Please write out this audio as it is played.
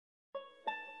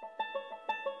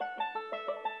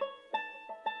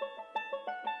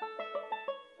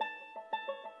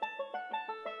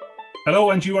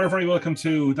Hello, and you are very welcome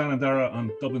to Dan and Dara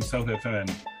on Dublin South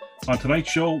FM. On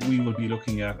tonight's show, we will be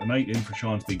looking at A Night In for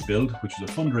Sean's Big Build, which is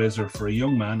a fundraiser for a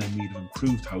young man in need of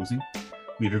improved housing.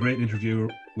 We had a great interview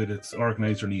with its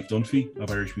organiser, Niamh Dunphy of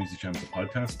Irish Music Jams, the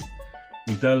podcast.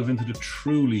 We delve into the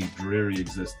truly dreary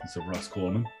existence of Ross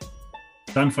Coleman.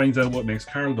 Dan finds out what makes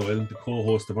Carl Doyle, the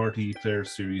co-host of RTE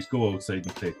Players series Go Outside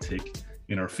and Play Tick,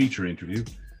 in our feature interview.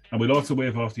 And we'll also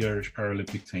wave off the Irish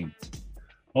Paralympic team.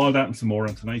 All that and some more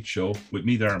on tonight's show with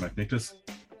me, Dara McNicholas.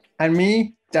 And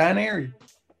me, Dan Airy.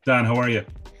 Dan, how are you?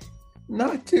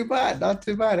 Not too bad. How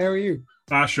are you?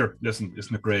 Sure. Listen,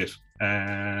 isn't it great?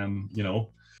 Monday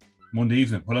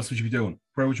evening. What else would you be doing?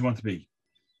 Where would you want to be?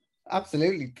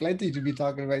 Absolutely. Plenty to be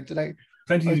talking about tonight.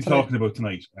 Plenty to be talking about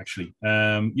tonight, actually.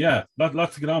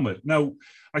 Lots to get on with. Now,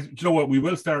 you know what? We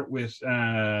will start with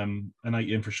A Night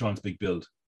In for Sean's Big Build,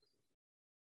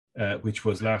 which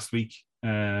was last week.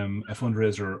 A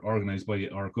fundraiser organised by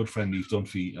our good friend Niamh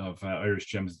Dunphy of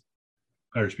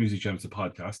Irish Music Jams, the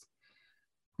podcast,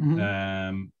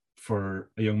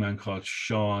 for a young man called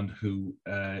Sean who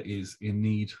is in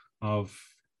need of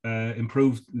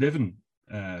improved living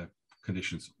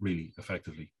conditions, really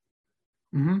effectively.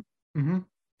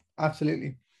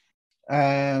 Absolutely.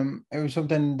 It was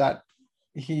something that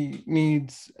he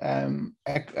needs an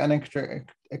extra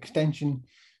extension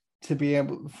to be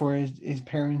able for his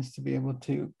parents to be able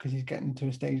to, because he's getting to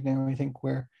a stage now, I think,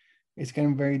 where it's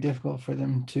getting very difficult for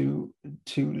them to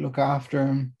look after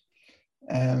him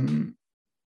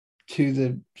to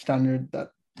the standard that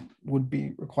would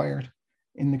be required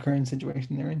in the current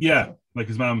situation they're in. Yeah, like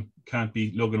his mom can't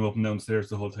be lugging him up and down the stairs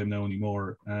the whole time now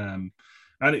anymore. And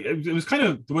it was kind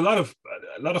of, there were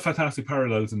a lot of fantastic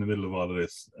parallels in the middle of all of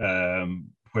this,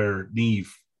 where Niamh,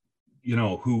 you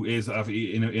know, who is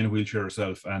in a wheelchair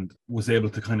herself and was able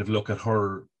to kind of look at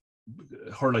her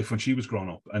life when she was growing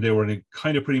up, and they were in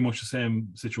kind of pretty much the same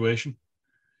situation.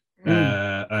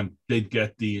 And they'd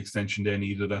get the extension they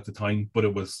needed at the time, but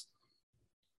it was,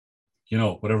 you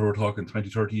know, whatever we're talking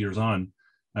 20, 30 years on,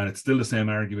 and it's still the same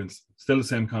arguments, still the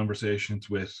same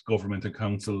conversations with government and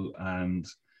council, and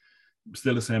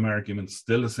still the same arguments,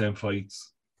 still the same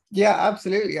fights. Yeah,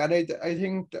 absolutely. And I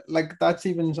think like that's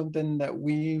even something that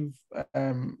we've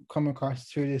come across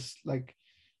through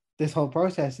this whole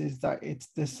process, is that it's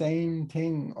the same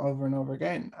thing over and over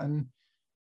again. And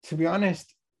to be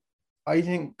honest, I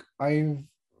think I've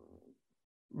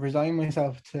resigned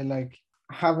myself to like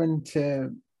having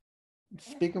to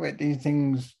speak about these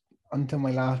things until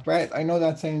my last breath. I know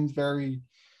that sounds very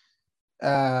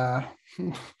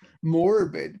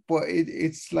morbid, but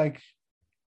it's like,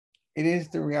 it is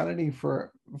the reality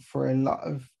for a lot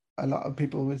of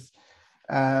people with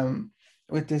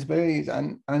disabilities,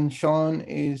 and Sean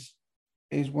is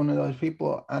one of those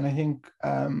people. And I think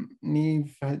Niamh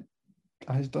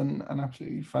has done an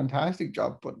absolutely fantastic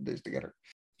job putting this together.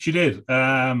 She did,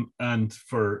 and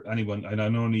for anyone, and I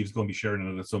know Niamh's going to be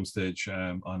sharing it at some stage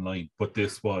online, but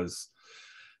this was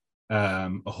a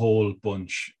whole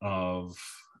bunch of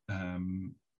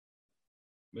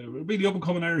really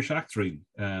up-and-coming Irish acts, really,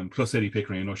 plus Eddie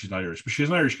Pickering. I know she's not Irish, but she has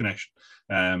an Irish connection.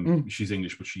 She's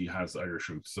English, but she has Irish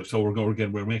roots. So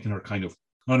we're making her kind of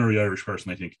honorary Irish person,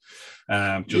 I think,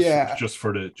 just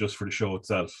for the show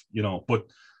itself, you know. But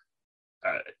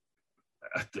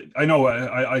I know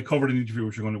I covered an interview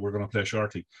which we're going to play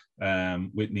shortly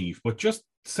with Niamh, but just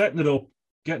setting it up,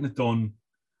 getting it done.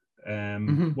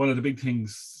 One of the big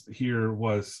things here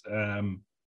was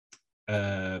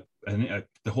the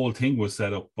whole thing was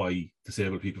set up by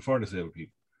disabled people for disabled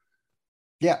people.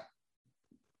 Yeah.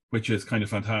 Which is kind of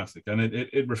fantastic. And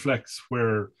it reflects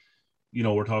where, you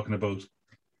know, we're talking about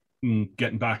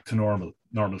getting back to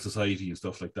normal society and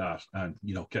stuff like that. And,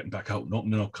 you know, getting back out and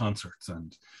opening up concerts.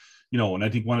 And, you know, and I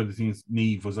think one of the things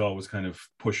Niamh was always kind of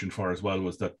pushing for as well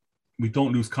was that we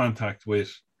don't lose contact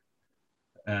with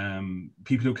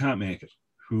people who can't make it,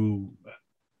 who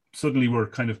suddenly we're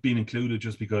kind of being included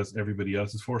just because everybody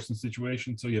else is forced in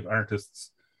situations. So you have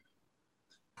artists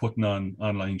putting on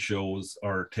online shows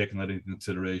or taking that into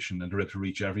consideration, and they're able to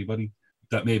reach everybody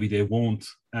that maybe they won't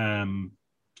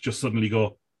just suddenly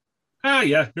go,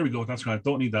 yeah, here we go, that's right,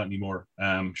 don't need that anymore.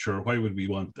 Sure, why would we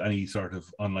want any sort of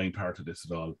online part of this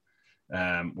at all?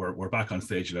 We're back on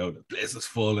stage now. The place is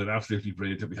full and absolutely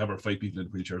brilliant. We have our 5 people in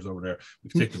wheelchairs over there.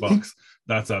 We've ticked the box.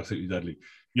 That's absolutely deadly.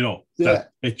 You know,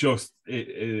 that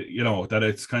you know, that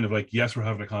it's kind of like, yes, we're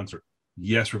having a concert.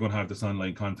 Yes, we're going to have this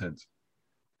online content.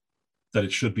 That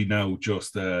it should be now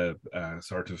just a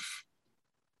sort of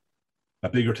a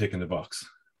bigger tick in the box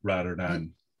rather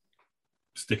than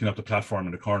sticking up the platform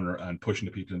in the corner and pushing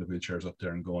the people in the wheelchairs up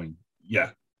there and going, yeah,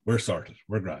 we're sorted,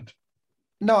 we're grand.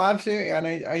 No, absolutely. And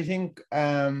I think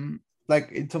like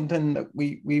it's something that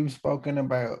we've spoken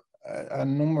about a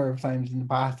number of times in the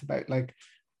past about like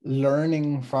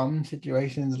learning from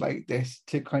situations like this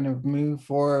to kind of move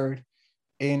forward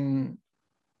in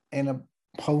a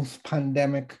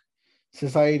post-pandemic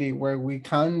society where we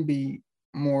can be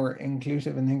more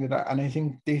inclusive and things like that. And I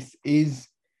think this is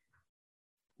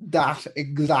that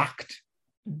exact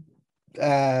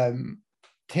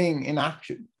thing in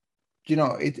action. You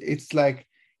know, it's like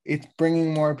it's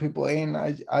bringing more people in,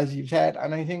 as you've said.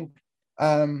 And I think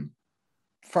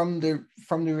from the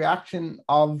reaction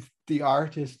of the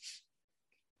artists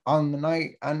on the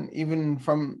night, and even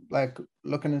from like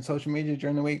looking at social media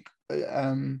during the week,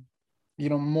 you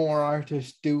know, more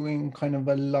artists doing kind of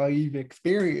a live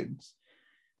experience.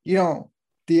 You know,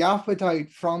 the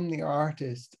appetite from the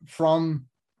artist, from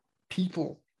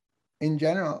people in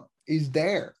general, is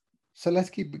there. So let's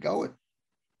keep it going.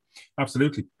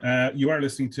 Absolutely. You are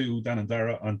listening to Dan and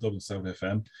Dara on Dublin South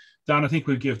FM. Dan, I think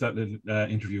we'll give that little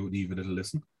interview with Niamh a little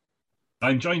listen.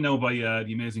 I'm joined now by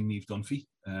the amazing Niamh Dunphy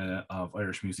of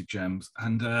Irish Music Gems.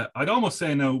 And I'd almost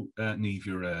say now, Niamh,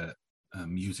 you're a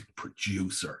music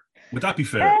producer. Would that be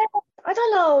fair? I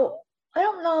don't know. I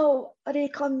don't know what they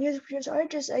call music producer. I'd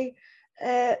just say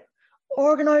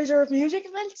organizer of music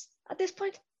events at this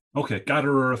point. Okay,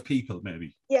 gatherer of people,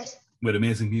 maybe. Yes. With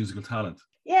amazing musical talent.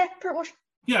 Yeah, pretty much.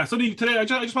 Yeah, so today I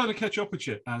just wanted to catch up with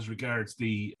you as regards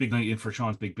the big night in for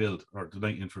Sean's Big Build, or the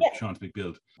night in for Sean's Big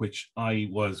Build, which I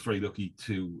was very lucky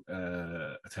to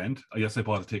attend. Yes, I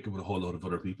bought a ticket with a whole load of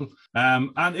other people,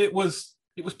 and it was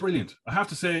brilliant. I have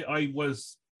to say, I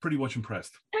was pretty much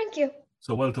impressed. Thank you.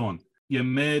 So well done. You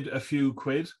made a few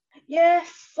quid. Yeah,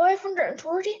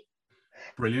 540.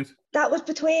 Brilliant. That was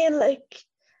between like.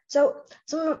 So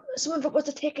some of it was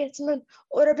the tickets, and then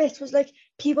other bits was like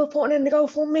people putting in the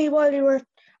GoFundMe while we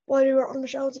were on the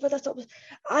shows. But that's what was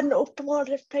adding up from all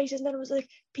the different places, and then it was like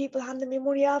people handing me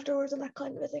money afterwards and that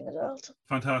kind of a thing as well. So.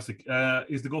 Fantastic.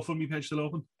 Is the GoFundMe page still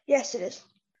open? Yes, it is.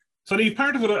 So the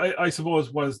part of it, I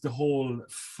suppose, was the whole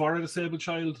for a disabled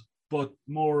child, but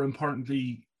more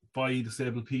importantly, by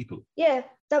disabled people. Yeah,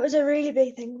 that was a really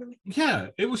big thing for me. Yeah,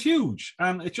 it was huge.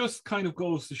 And it just kind of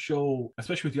goes to show,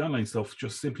 especially with the online stuff,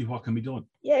 just simply what can be done.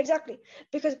 Yeah, exactly.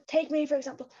 Because take me, for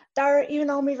example, Dara, you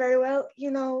know me very well.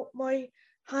 You know my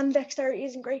hand dexterity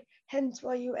isn't great, hence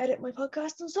why you edit my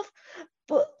podcast and stuff.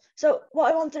 But so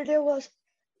what I wanted to do was,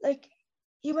 like,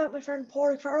 you met my friend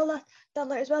Porrick Farrell that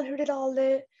night as well, who did all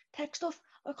the tech stuff.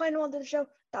 I kind of wanted to show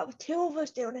that with two of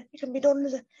us doing it, it can be done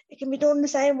the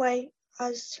same way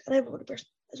as an able-bodied person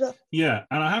as well. Yeah,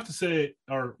 and I have to say,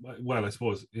 I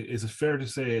suppose, is it fair to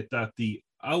say that the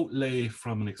outlay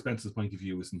from an expenses point of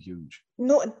view isn't huge?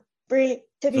 Nothing, really,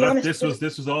 to be honest.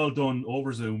 This was all done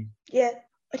over Zoom. Yeah,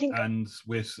 I think. And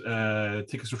with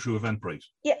tickets were through Eventbrite.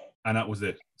 Yeah. And that was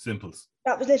it. Simples.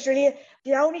 That was literally it.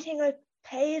 The only thing I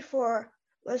paid for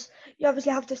was, you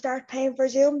obviously have to start paying for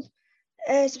Zoom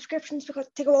subscriptions because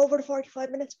to go over the 45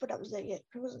 minutes, but that was like it.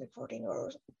 It was like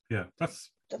 €14. Yeah,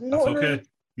 that's okay.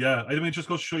 Yeah, I mean, it just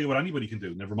goes to show you what anybody can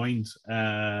do. Never mind,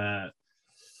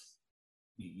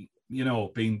 you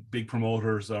know, being big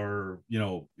promoters, or you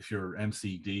know, if you're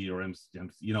MCD or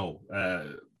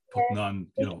putting on,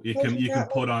 you know, you can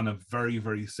put on a very,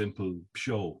 very simple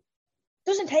show.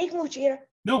 Doesn't take much either.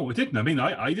 No, it didn't. I mean,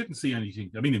 I didn't see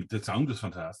anything. I mean, the sound was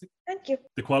fantastic. Thank you.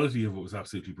 The quality of it was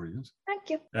absolutely brilliant.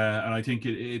 Thank you. And I think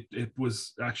it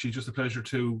was actually just a pleasure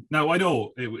to. Now I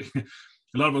know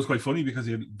a lot of it was quite funny because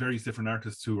you had various different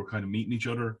artists who were kind of meeting each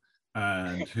other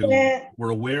and who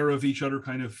were aware of each other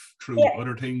kind of through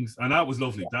other things, and that was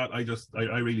lovely. That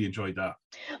I really enjoyed that.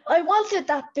 I wanted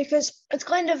that because it's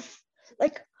kind of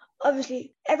like,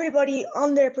 obviously everybody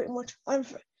on there pretty much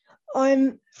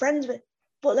I'm friends with.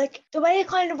 But like the way it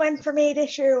kind of went for me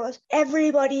this year was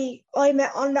everybody I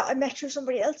met on that I met through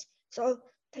somebody else. So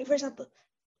take for example,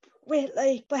 with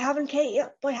like by having Katie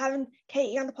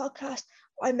on the podcast,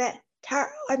 I met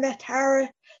Tara,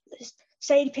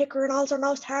 Sadie Picker, and also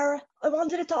knows Tara. I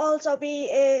wanted it to also be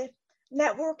a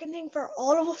networking thing for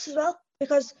all of us as well,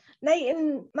 because Nate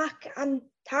and Mac and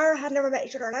Tara had never met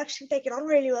each other and actually they get on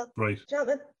really well. Right. Do you know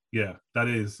what I mean? Yeah, that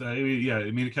is. I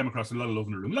mean, it came across a lot of love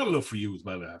in the room. A lot of love for you as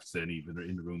well, I have to say, and even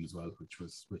in the room as well, which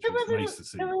was nice to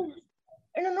see. It was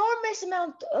an enormous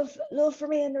amount of love for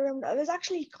me in the room that I was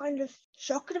actually kind of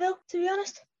shocked about, to be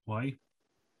honest. Why?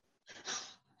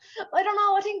 I don't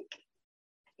know. I think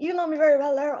you know me very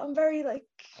well there. I'm very like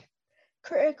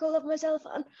critical of myself,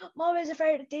 and I'm always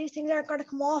afraid that these things aren't going to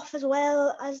come off as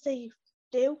well as they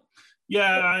do.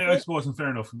 Yeah, I suppose, and fair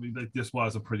enough. I mean, this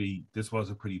was a pretty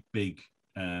big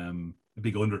a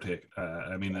big undertaking.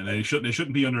 I mean, and it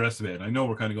shouldn't be underestimated. I know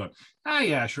we're kind of going,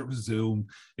 yeah, sure, it was Zoom,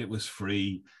 it was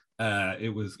free,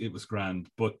 it was grand,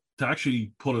 but to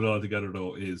actually put it all together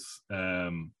though is,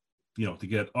 to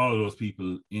get all of those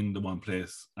people in the one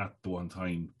place at the one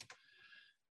time.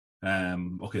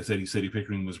 Okay, Sadie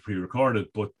Pickering was pre-recorded,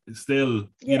 but still,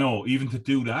 even to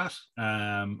do that,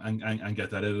 and get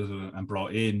that edited and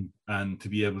brought in, and to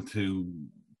be able to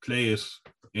play it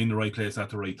in the right place at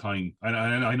the right time. And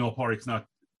I know Pádraig's not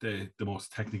the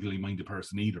most technically minded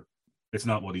person either. It's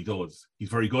not what he does. He's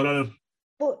very good at it.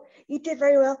 But he did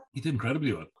very well. He did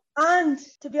incredibly well. And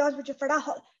to be honest with you, for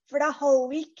that whole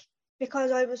week,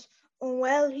 because I was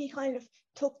unwell, he kind of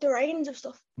took the reins of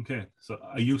stuff. Okay, so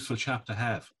a useful chap to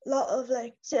have. A lot of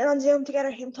sitting on Zoom together,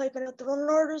 him typing out the running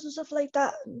orders and stuff like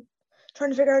that, and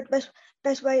trying to figure out the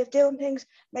best way of doing things,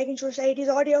 making sure Sadie's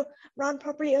audio ran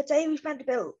properly. I'd say we spent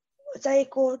about,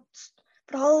 for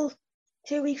the whole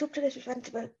 2 weeks up to this, we spent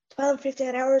about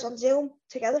 12-15 hours on Zoom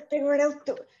together, figuring out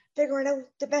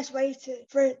the best way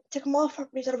for it to come off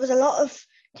properly. So there was a lot of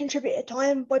contributed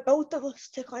time by both of us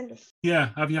to kind of. Yeah,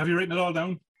 have you written it all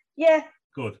down? Yeah.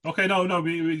 Good. Okay, no,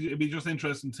 it'd be just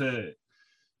interesting to,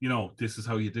 this is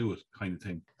how you do it, kind of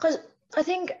thing. Because I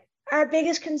think our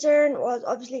biggest concern was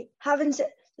obviously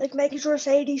making sure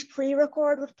Sadie's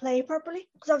pre-record would play properly.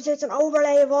 Because obviously it's an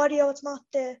overlay of audio. It's not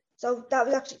so that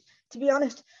was actually, to be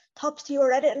honest, tops to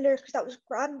your editing there, because that was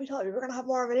grand. We thought we were going to have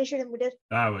more of an issue than we did.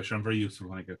 Well, sure, I'm very useful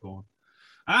when I get going.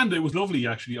 And it was lovely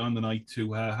actually on the night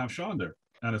to have Sean there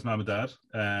and his mum and dad.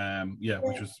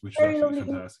 Which was absolutely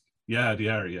fantastic. Yeah, they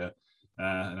are. Yeah.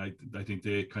 And I think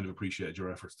they kind of appreciated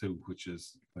your efforts too, which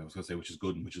is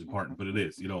good and which is important, but it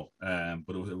is,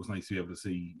 but it was nice to be able to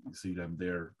see them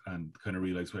there and kind of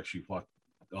realize actually what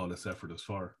all this effort is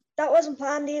for. That wasn't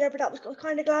planned either, but I was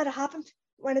kind of glad it happened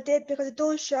when it did, because it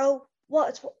does show what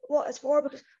it's for.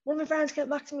 Because one of my friends came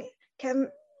back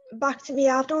to me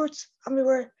afterwards, and we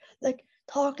were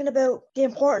talking about the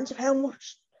importance of how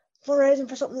much fundraising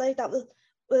for something like that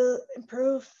will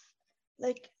improve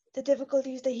the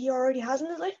difficulties that he already has in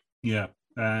his life. Yeah,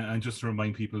 and just to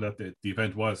remind people that the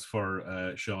event was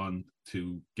for Sean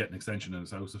to get an extension in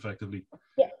his house effectively.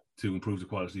 Yeah. To improve the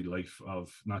quality of life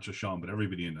of not just Sean, but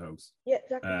everybody in the house. Yeah,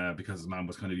 exactly. Because his mom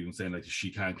was kind of even saying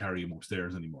she can't carry him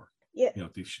upstairs anymore. Yeah.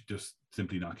 She's just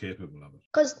simply not capable of it.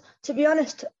 Because to be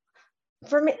honest,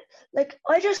 for me,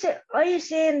 I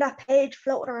seen that page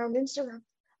floating around Instagram,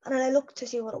 and then I looked to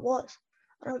see what it was,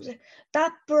 and I was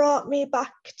that brought me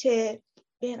back to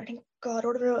being, I think, God,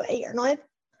 would have been about 8 or 9,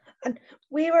 and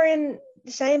we were in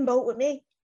the same boat with me,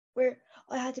 where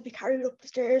I had to be carried up the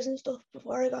stairs and stuff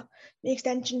before I got the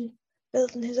extension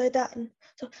built and things like that. And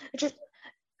so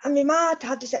and my mum had to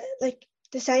have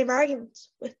the same arguments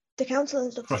with the council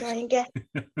and stuff to try and get.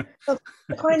 So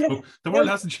the world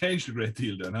hasn't changed a great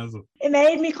deal then, has it? It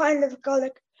made me kind of go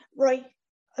right,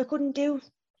 I couldn't do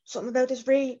something about this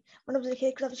really when I was a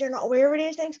kid, because obviously you're not aware of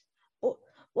these things. But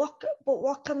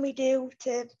what can we do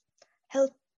to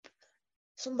help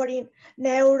somebody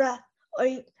now that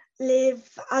I live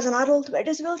as an adult with a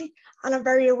disability, and I'm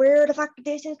very aware of the fact that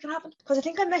these things can happen? Because I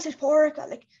think I messaged Pádraig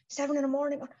at 7 a.m.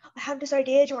 I have this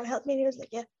idea, do you want to help me? And he was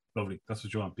yeah. Lovely, that's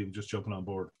what you want, people just jumping on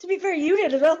board. To be fair, you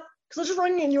did as well, because I was just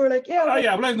running you and you were yeah. Oh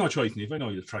yeah, but I have no choice, Niamh. I know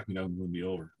you'll track me down and run me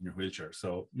over in your wheelchair,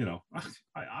 so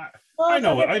I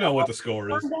know what the score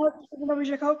is.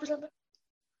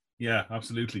 Yeah,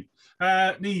 absolutely.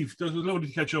 Niamh, it was lovely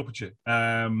to catch up with you.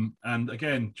 And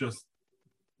again, just,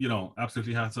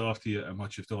 absolutely hats off to you and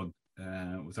what you've done.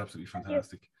 It was absolutely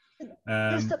fantastic.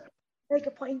 Just to make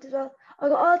a point as well, I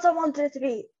also wanted it to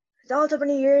be, it's also been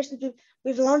a year since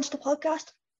we've launched the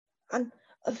podcast, and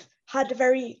I've had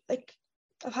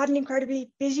an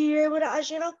incredibly busy year with it,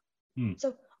 as you know.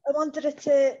 So I wanted it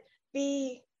to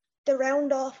be the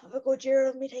round off of a good year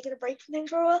of me taking a break from things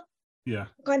for a while. Yeah.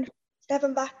 Kind of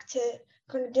stepping back to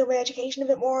kind of do my education a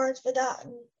bit more and for that,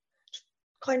 and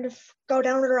kind of go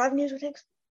down other avenues with things.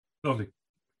 Lovely.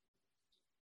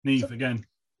 Niamh, again,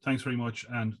 thanks very much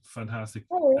and fantastic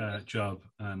job,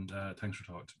 and thanks for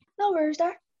talking to me. No worries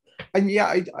there. And yeah,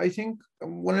 I think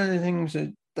one of the things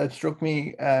that struck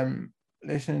me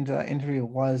listening to that interview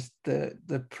was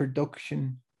the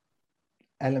production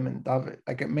element of it.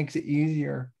 It makes it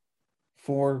easier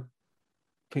for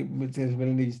people with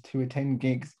disabilities to attend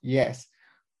gigs, yes,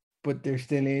 but there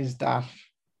still is that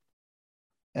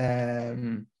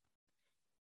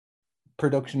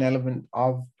production element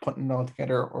of putting it all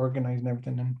together, organizing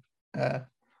everything, and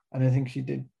I think she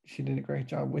did a great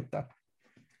job with that.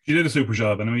 She did a super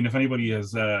job, and I mean, if anybody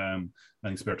has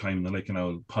any spare time in the Like and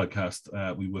Owl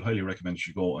podcast, we would highly recommend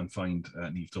you go and find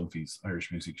Niamh Dunphy's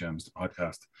Irish Music Gems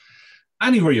podcast.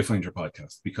 anywhere you find your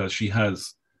podcast, because she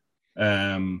has,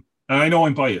 and I know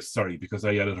I'm biased, sorry, because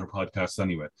I edit her podcasts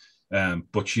anyway,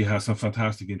 but she has some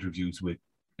fantastic interviews with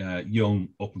young,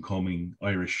 up-and-coming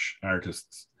Irish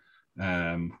artists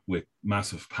with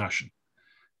massive passion.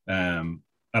 And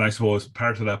I suppose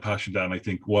part of that passion, Dan, I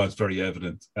think, was very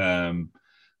evident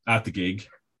at the gig,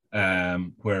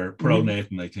 where Pearl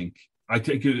Nathan, I think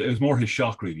it was more his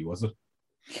shock, really, was it?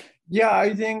 Yeah,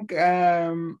 I think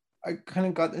I kind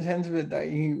of got the sense of it that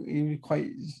he was quite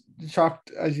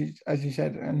shocked, as you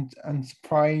said, and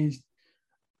surprised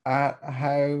at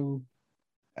how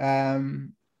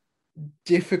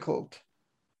difficult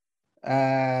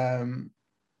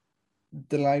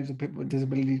the lives of people with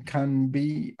disabilities can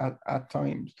be at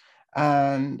times.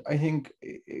 And I think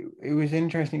it was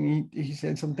interesting. He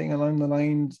said something along the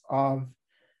lines of,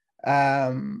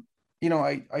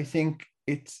 I think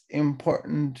it's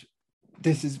important.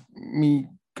 This is me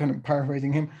kind of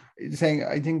paraphrasing him, saying,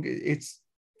 I think it's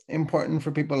important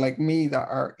for people like me that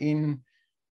are in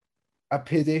a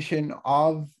position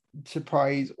of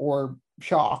surprise or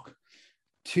shock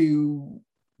to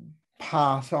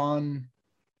pass on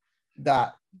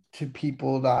that to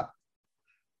people that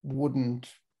wouldn't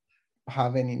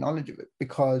have any knowledge of it.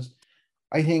 Because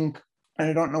I think, and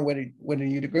I don't know whether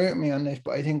you'd agree with me on this,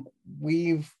 but I think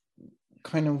we've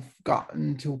kind of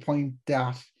gotten to a point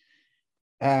that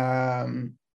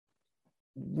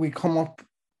we come up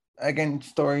against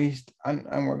stories, and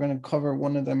we're going to cover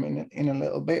one of them in a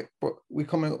little bit, but we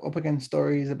come up against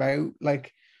stories about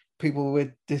like people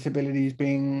with disabilities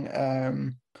being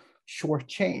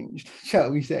shortchanged, shall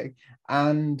we say,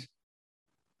 and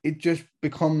it just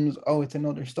becomes, oh, it's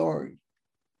another story.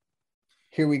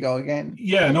 Here we go again.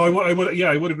 Yeah, no, I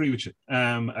would agree with you.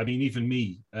 I mean, even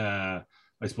me, I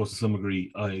suppose to some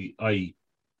degree,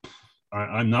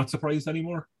 I'm not surprised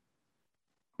anymore.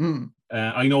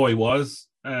 I know I was,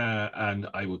 and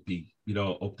I would be,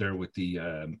 up there with the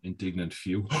indignant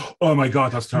few. Oh my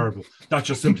God, that's terrible. That's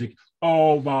just simply,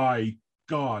 oh my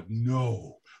God,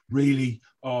 no, really?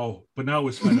 Oh, but now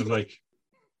it's kind of like,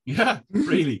 yeah,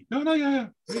 really? No, yeah,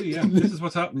 really, yeah. This is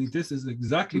what's happening. This is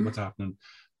exactly what's happening.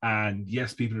 And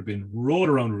yes, people are being rolled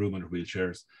around the room in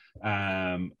wheelchairs,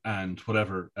 and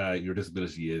whatever your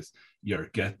disability is, you're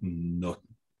getting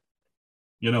nothing.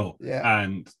 Yeah.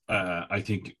 And I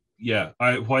think, yeah,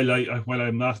 while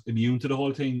I'm not immune to the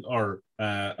whole thing, or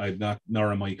I'm not,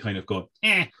 nor am I kind of going,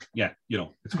 yeah,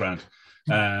 it's grand.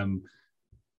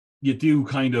 You do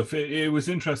kind of, it was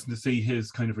interesting to see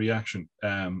his kind of reaction,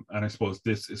 and I suppose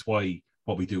this is why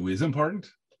what we do is important.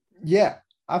 Yeah,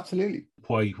 absolutely.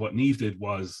 Why what Niamh did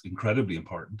was incredibly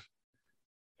important,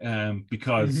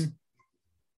 because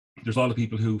there's a lot of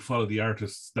people who follow the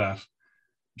artists that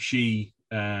she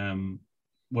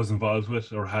was involved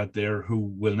with or had there, who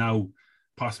will now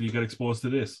possibly get exposed to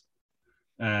this,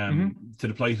 to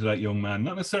the plight of that young man.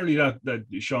 Not necessarily that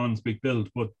Sean's big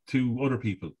build, but to other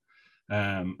people.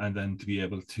 And then to be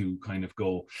able to kind of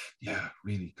go, yeah,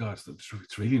 really, God,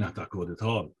 it's really not that good at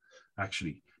all,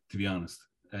 actually, to be honest.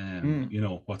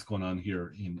 What's going on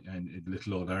here in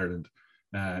little old Ireland,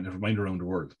 never mind around the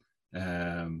world.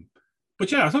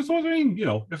 But yeah, so I mean,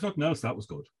 if nothing else, that was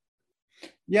good.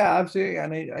 Yeah, absolutely.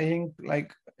 And I think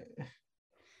like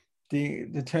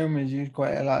the term is used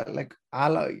quite a lot, like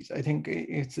allies. I think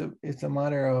it's a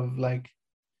matter of like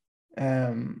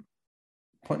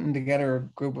putting together a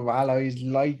group of allies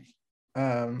like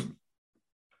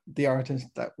the artists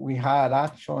that we had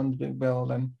at Sean's Big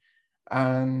Build,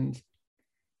 and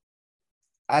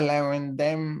allowing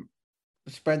them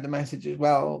spread the message as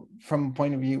well from a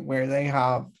point of view where they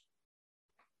have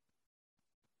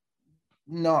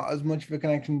not as much of a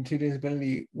connection to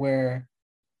disability, where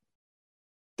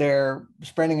they're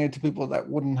spreading it to people that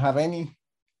wouldn't have any,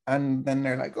 and then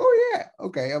they're like, oh yeah,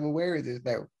 okay, I'm aware of this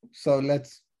now, so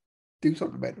let's do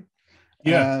something about it.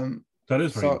 Yeah, that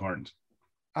is very important.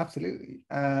 Absolutely.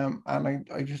 And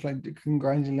I just like to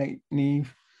congratulate Niamh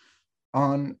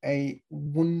on a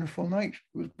wonderful night.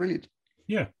 It was brilliant.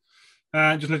 Yeah.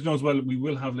 And just let you know as well, we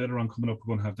will have later on coming up,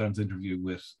 we're going to have Dan's interview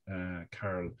with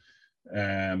Carol.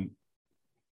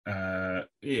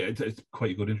 It's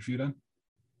quite a good interview, Dan.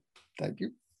 Thank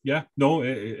you. Yeah, no,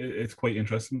 it's quite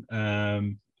interesting.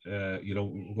 We're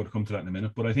going to come to that in a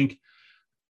minute, but I think,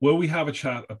 will we have a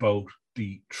chat about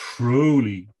the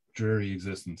truly dreary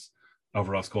existence of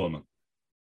Roscommon?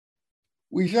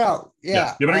 We shall,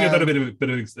 yeah. You better get that a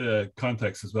bit of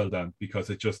context as well, Dan, because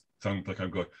it just sounds like I'm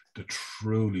going, the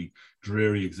truly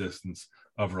dreary existence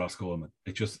of Roscommon.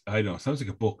 It just, I don't know, it sounds like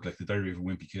a book, like The Diary of a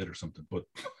Wimpy Kid or something, but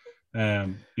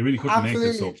you really couldn't make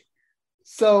this up.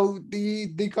 So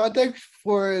the context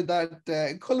for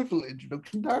that colourful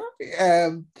introduction there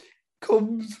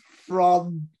comes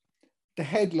from the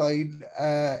headline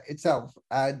itself,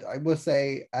 and I must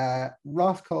say,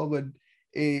 Ross Coleman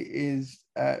is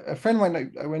a friend of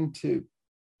mine. I went to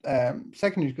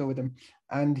secondary school with him,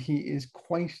 and he is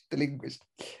quite the linguist.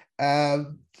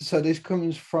 So this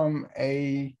comes from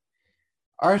a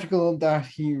article that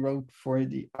he wrote for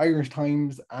the Irish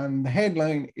Times, and the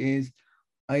headline is,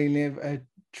 "I live a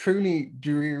truly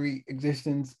dreary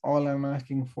existence. All I'm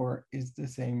asking for is the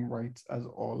same rights as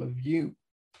all of you."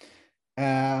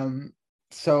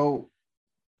 So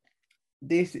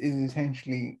this is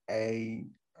essentially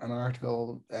an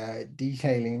article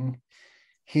detailing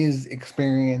his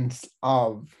experience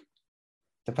of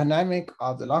the pandemic,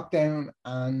 of the lockdown,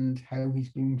 and how he's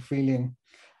been feeling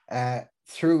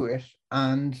through it.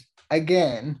 And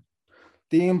again,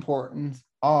 the importance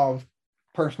of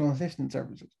personal assistance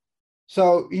services.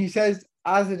 So he says,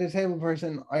 as a disabled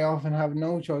person, I often have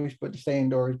no choice but to stay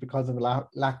indoors because of a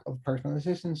lack of personal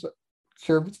assistance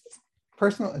services.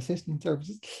 Personal assistance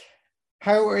services.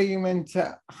 How are you meant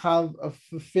to have a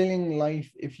fulfilling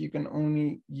life if you can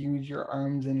only use your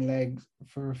arms and legs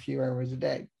for a few hours a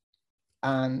day?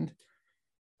 And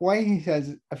why he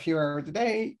says a few hours a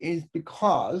day is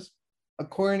because,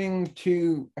 according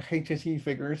to HSE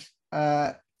figures,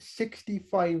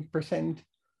 65%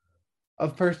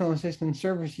 of personal assistance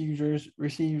service users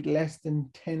received less than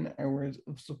 10 hours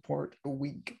of support a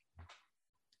week,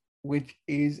 which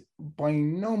is by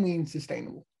no means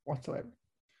sustainable whatsoever.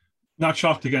 Not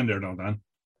shocked again there, no, Dan.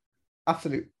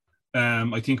 Absolutely.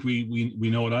 I think we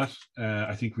know that.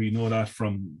 I think we know that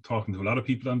from talking to a lot of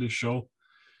people on this show.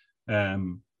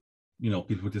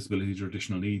 People with disabilities or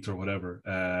additional needs or whatever.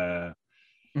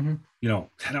 10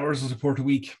 hours of support a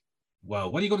week. Wow,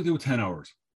 what are you going to do with 10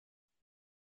 hours?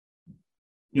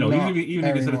 Even if you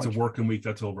said it's a working week,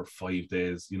 that's over 5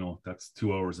 days. That's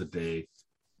 2 hours a day.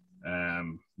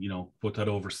 Put that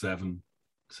over 7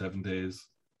 days.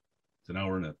 It's an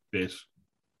hour and a bit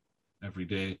every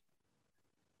day.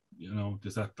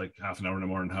 Just that like half an hour in the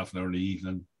morning, half an hour in the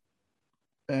evening.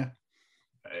 Yeah.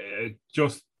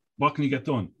 Just what can you get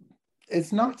done?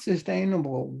 It's not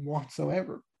sustainable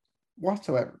whatsoever. And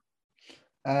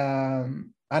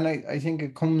I think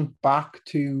it comes back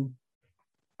to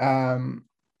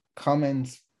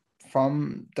comments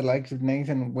from the likes of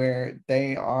Nathan, where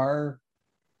they are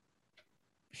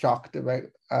shocked about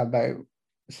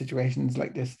situations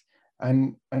like this,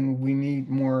 and we need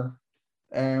more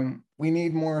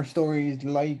stories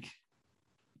like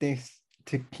this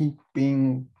to keep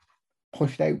being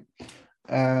pushed out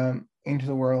into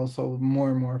the world, so more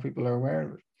and more people are aware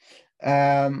of it.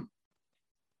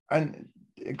 And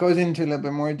it goes into a little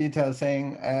bit more detail,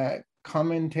 saying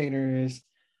commentators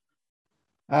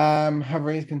have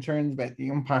raised concerns about the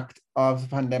impact of the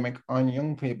pandemic on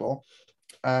young people.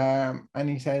 And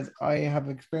he says, I have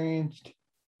experienced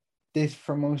this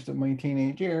for most of my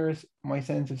teenage years. My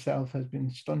sense of self has been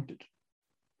stunted.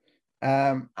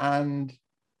 And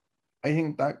I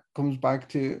think that comes back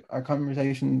to a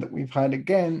conversation that we've had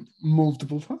again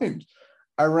multiple times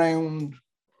around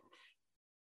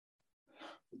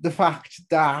the fact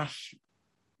that,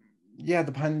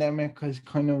 the pandemic has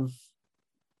kind of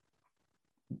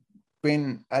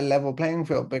been a level playing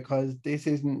field, because this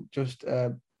isn't just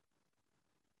a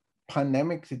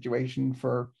pandemic situation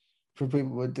for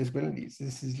people with disabilities.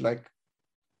 This is like,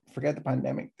 forget the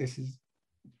pandemic. This is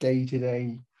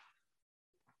the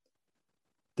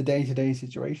day-to-day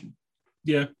situation.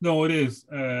 Yeah, no, it is.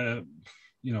 But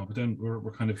then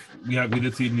we're kind of we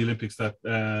did see in the Olympics that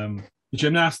the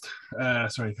gymnast,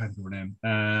 sorry, I can't think of her name,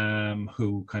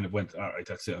 who kind of went, all right,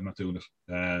 that's it, I'm not doing it.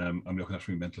 I'm looking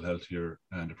after my mental health here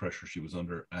and the pressure she was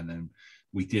under. And then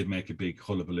we did make a big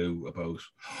hullabaloo about,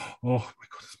 oh my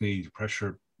goodness me, the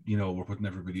pressure, we're putting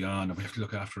everybody on and we have to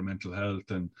look after mental health.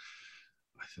 And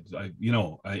I said,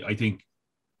 I think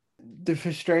the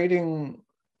frustrating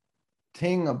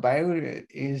thing about it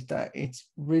is that it's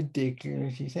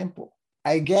ridiculously simple.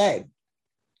 Again,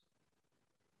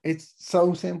 it's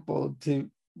so simple to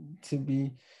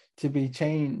be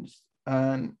changed.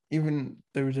 And even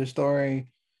there was a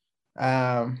story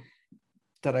that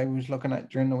I was looking at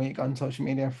during the week on social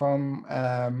media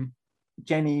from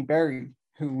Jenny Berry,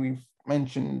 who we've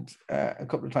mentioned a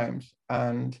couple of times,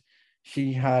 and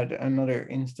she had another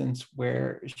instance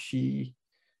where she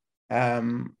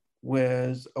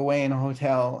was away in a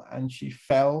hotel and she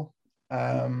fell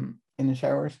in the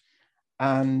showers,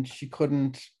 and she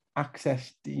couldn't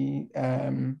access the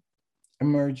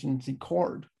emergency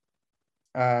cord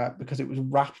because it was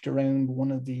wrapped around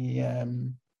one of the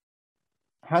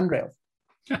handrails.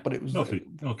 but it was Lovely.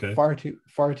 Okay. far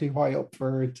too high up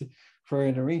for her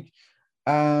to reach.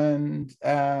 And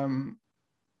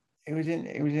it was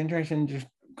interesting just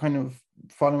kind of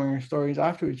following her stories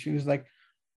afterwards. She was like,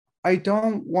 I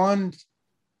don't want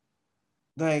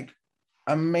like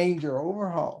a major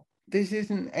overhaul. This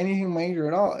isn't anything major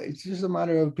at all. It's just a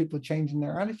matter of people changing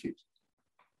their attitudes.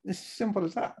 It's as simple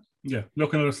as that. Yeah,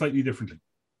 looking at it slightly differently.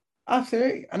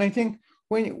 Absolutely. And I think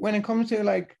when it comes to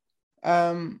like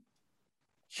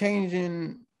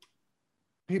changing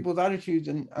people's attitudes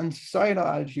and societal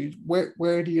attitudes,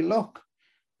 where do you look?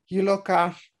 You look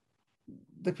at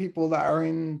the people that are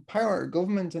in power,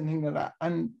 government and things like that.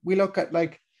 And we look at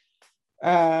like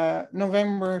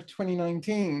November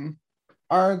 2019,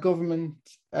 our government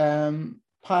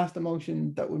passed a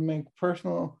motion that would make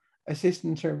personal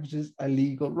assistance services a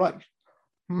legal right.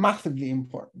 Massively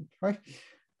important, right?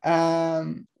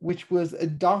 Which was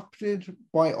adopted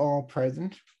by all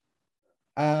present.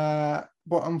 But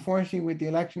unfortunately, with the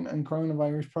election and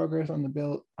coronavirus, progress on the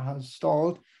bill has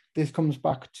stalled. This comes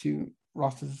back to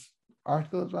Ross's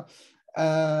article as well.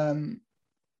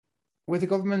 With the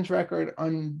government's record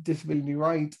on disability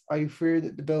rights, I fear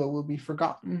that the bill will be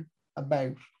forgotten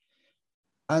about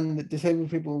and that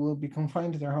disabled people will be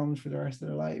confined to their homes for the rest of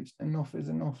their lives. Enough is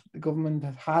enough. The government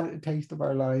has had a taste of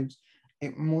our lives.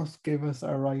 It must give us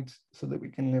our rights so that we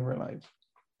can live our lives.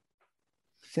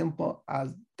 Simple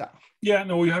as that. Yeah,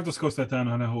 no, we have discussed that, Dan,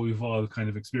 on how we've all kind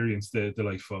of experienced the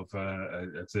life of a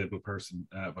disabled person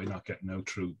by not getting out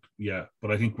through. Yeah,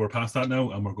 but I think we're past that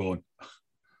now and we're going,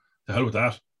 the hell with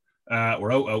that.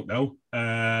 We're out now.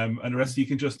 And the rest of you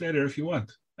can just stay there if you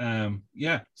want.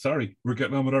 Yeah, sorry, we're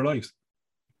getting on with our lives.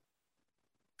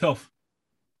 Tough.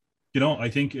 You know, I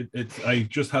think I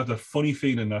just have that funny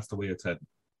feeling that's the way it's heading.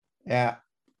 Yeah.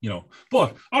 You know,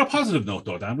 but on a positive note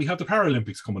though, Dan, we have the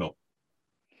Paralympics coming up.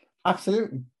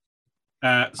 Absolutely.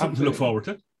 Something to look forward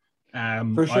to.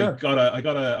 For sure. I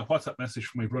got a WhatsApp message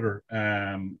from my brother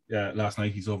last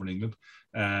night. He's over in England,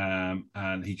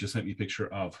 and he just sent me a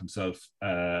picture of himself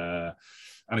and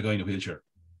a guy in a wheelchair.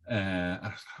 And I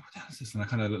was like, what the hell is this? And I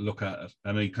kind of look at it,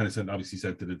 and he kind of obviously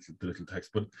sent the little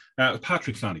text, but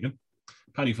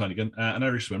Paddy Flanagan, an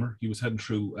Irish swimmer. He was heading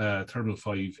through Terminal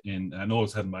 5 in. Noel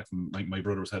was heading back from. My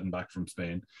brother was heading back from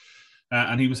Spain,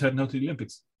 and he was heading out to the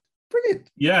Olympics.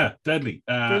 Brilliant. Yeah, deadly.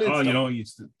 Brilliant you know,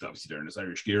 he's obviously there in his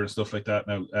Irish gear and stuff like that.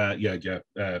 Now,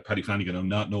 Paddy Flanagan. I'm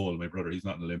not Noel, my brother. He's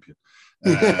not an Olympian.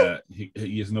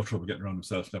 He has enough trouble getting around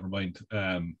himself. Never mind.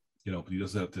 You know, but he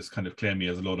does have this kind of claim he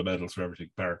has a load of medals for everything,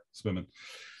 bar swimming.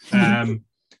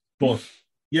 But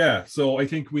yeah, so I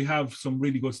think we have some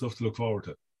really good stuff to look forward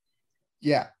to.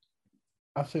 Yeah,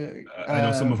 absolutely. I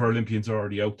know some of our Olympians are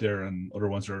already out there, and other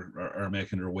ones are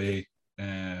making their way.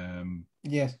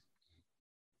 Yes.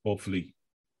 Hopefully,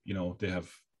 you know, they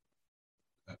have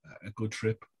a good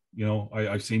trip. You know,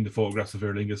 I've seen the photographs of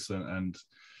Aer Lingus and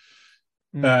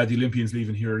the Olympians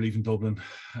leaving Dublin.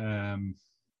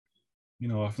 You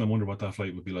know, I often wonder what that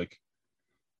flight would be like.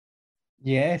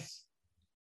 Yes,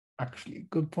 actually,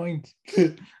 good point.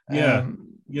 Yeah,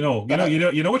 you know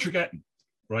what you're getting,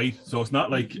 right? So it's not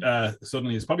like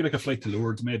suddenly it's probably like a flight to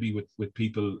Lourdes, maybe with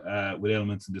people with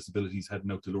ailments and disabilities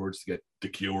heading out to Lourdes to get the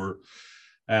cure.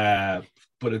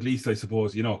 But at least I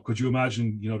suppose, you know, could you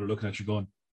imagine, you know, they're looking at you going,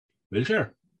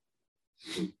 wheelchair?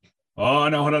 Oh,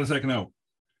 no, hold on a second now.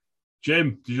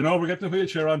 Jim, did you know we're getting a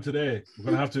wheelchair on today? We're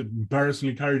going to have to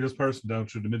embarrassingly carry this person down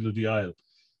through the middle of the aisle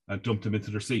and dump them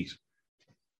into their seat.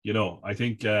 You know, I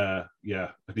think, at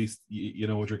least you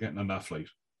know what you're getting on that flight.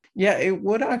 Yeah, it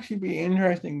would actually be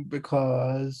interesting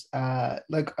because,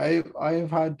 like,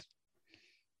 I've had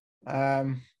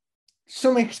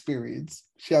some experience,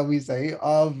 shall we say,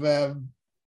 of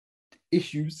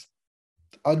issues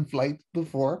on flight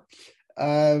before.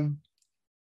 So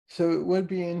it would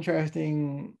be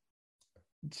interesting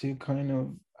to kind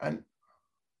of, and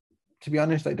to be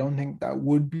honest, I don't think that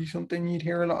would be something you'd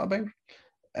hear a lot about,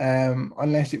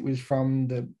 unless it was from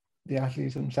the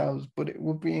athletes themselves. But it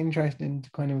would be interesting to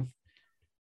kind of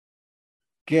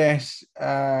get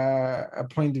a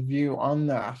point of view on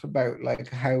that, about like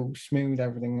how smooth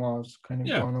everything was kind of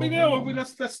going over. Yeah, well,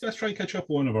 let's try and catch up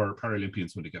with one of our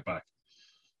Paralympians when they get back.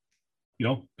 You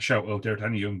know, a shout out there to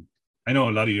any young. I know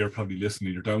a lot of you are probably listening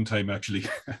in your downtime, actually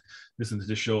listen to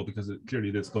this show, because clearly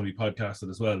it's going to be podcasted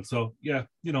as well. So yeah,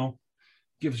 you know,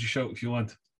 give us a shout if you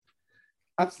want.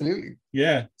 Absolutely.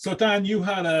 Yeah. So Dan, you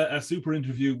had a super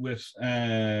interview with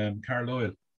Carl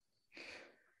Doyle.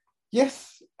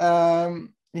 Yes.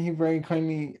 He very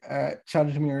kindly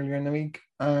chatted to me earlier in the week,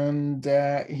 and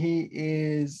he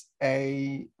is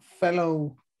a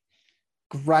fellow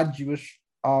graduate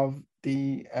of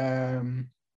the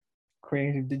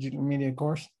creative digital media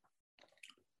course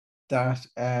that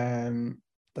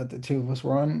that the two of us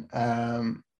were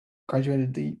on.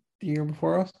 Graduated the year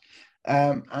before us.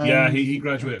 And yeah, he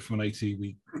graduated from an IT.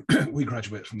 We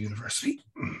graduated from the university.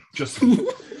 Just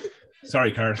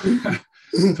sorry, Carl.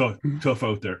 tough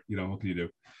out there. You know, what can you do?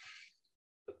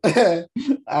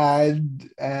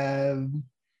 And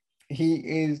he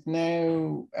is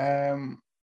now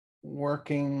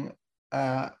working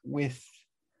with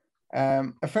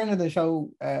a friend of the show,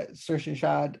 Saoirse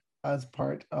Shad, as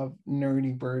part of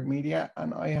Nerdy Bird Media,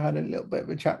 and I had a little bit of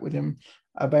a chat with him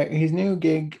about his new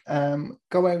gig,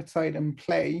 Go Outside and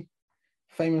Play,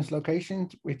 Famous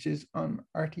Locations, which is on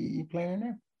RTE Player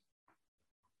now.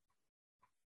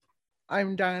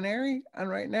 I'm Dan Airy, and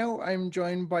right now I'm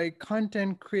joined by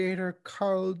content creator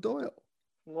Carl Doyle.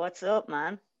 What's up,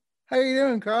 man? How are you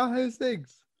doing, Carl? How's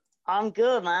things? I'm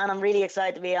good, man. I'm really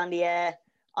excited to be on the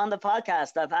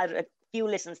podcast. I've had a few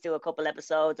listens to a couple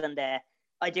episodes, and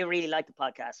I do really like the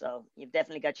podcast. So you've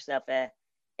definitely got yourself a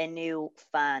new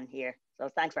fan here. So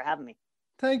thanks for having me.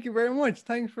 Thank you very much.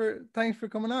 Thanks for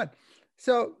coming on.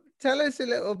 So tell us a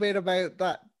little bit about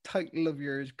that title of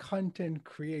yours, content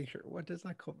creator. What does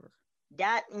that cover?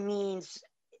 That means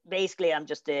basically I'm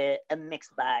just a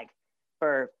mixed bag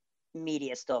for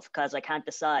media stuff because I can't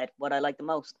decide what I like the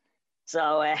most.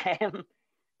 So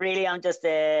really I'm just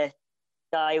a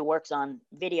guy who works on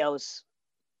videos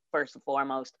first and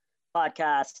foremost,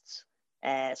 podcasts.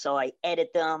 So I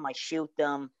edit them, I shoot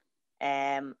them,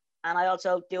 and I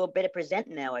also do a bit of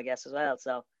presenting now, I guess, as well.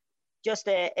 So just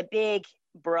a big,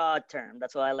 broad term.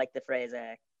 That's why I like the phrase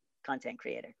content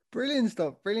creator. Brilliant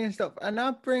stuff. And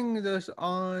that brings us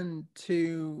on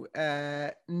to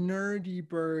Nerdy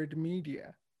Bird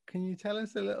Media. Can you tell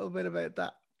us a little bit about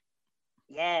that?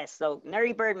 Yeah, so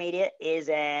Nerdy Bird Media is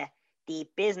the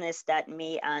business that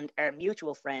me and our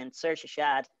mutual friend, Saoirse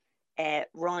Shad,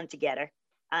 run together.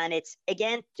 And it's,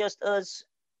 again, just us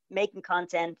making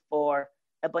content for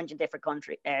a bunch of different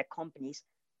companies.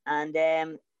 And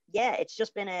yeah, it's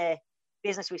just been a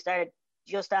business we started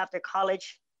just after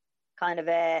college, kind of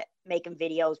making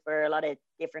videos for a lot of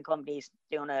different companies,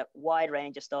 doing a wide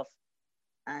range of stuff,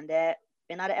 and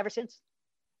been at it ever since.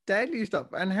 Deadly stuff.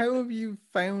 And how have you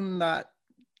found that,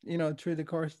 you know, through the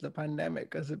course of the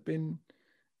pandemic? Has it been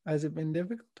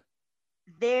difficult?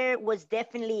 There was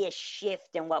definitely a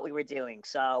shift in what we were doing.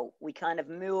 So we kind of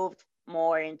moved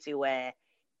more into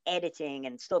editing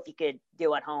and stuff you could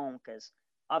do at home, because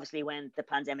obviously when the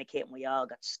pandemic hit and we all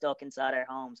got stuck inside our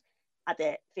homes, had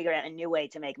to figure out a new way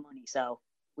to make money. So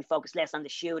we focus less on the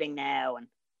shooting now and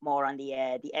more on the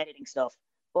editing stuff.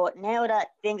 But now that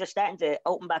things are starting to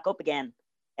open back up again,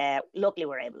 luckily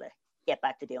we're able to get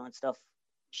back to doing stuff,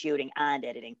 shooting and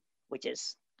editing, which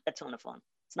is a ton of fun.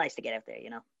 It's nice to get out there,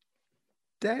 you know.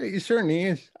 It certainly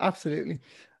is. Absolutely.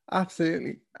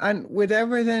 And with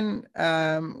everything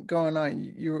going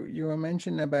on, you were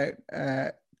mentioning about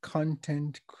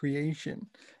content creation,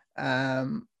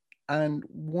 and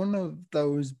one of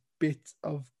those bits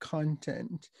of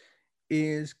content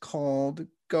is called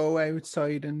Go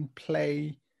Outside and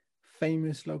Play,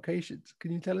 Famous Locations.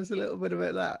 Can you tell us a little bit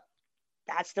about that?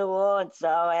 That's the one.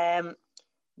 So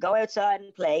Go Outside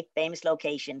and Play, Famous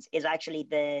Locations is actually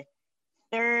the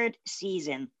third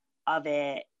season of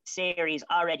a series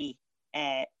already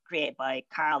created by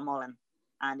Carl Mullen,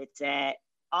 and it's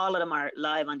all of them are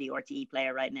live on the RTE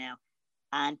player right now.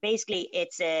 And basically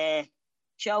it's a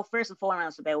show first and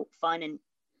foremost about finding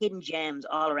hidden gems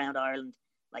all around Ireland,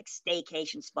 like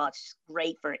staycation spots,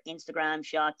 great for Instagram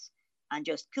shots and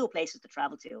just cool places to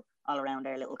travel to all around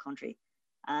our little country.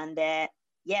 And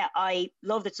yeah, I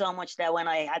loved it so much that when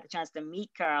I had the chance to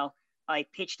meet Carl, I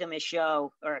pitched him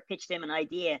an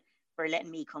idea for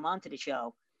letting me come onto the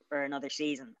show for another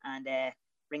season and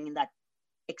bringing that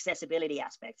accessibility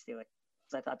aspect to it.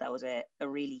 So I thought that was a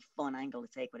really fun angle to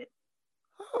take with it.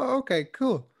 Oh, okay,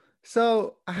 cool.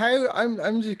 So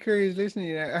I'm just curious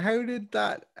listening, how did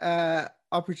that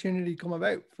opportunity come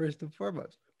about first and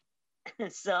foremost?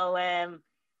 So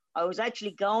I was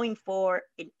actually going for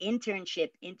an internship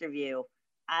interview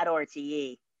at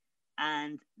RTE,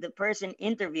 and the person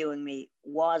interviewing me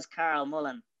was Carl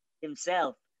Mullen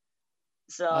himself.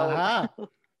 So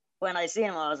when I seen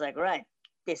him, I was like, right,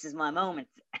 this is my moment.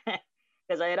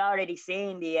 Because I had already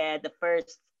seen the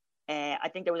first, I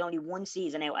think there was only one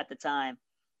season out at the time,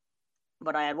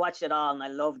 but I had watched it all and I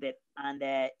loved it. And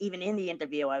even in the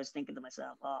interview, I was thinking to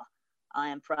myself, oh, I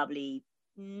am probably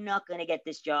not going to get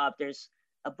this job. There's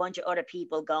a bunch of other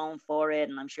people going for it,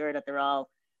 and I'm sure that they're all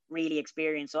really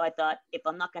experienced. So I thought, if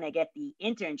I'm not going to get the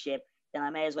internship, then I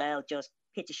may as well just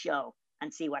pitch a show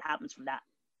and see what happens from that.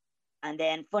 And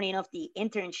then, funny enough, the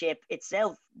internship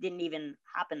itself didn't even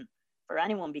happen for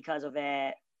anyone because of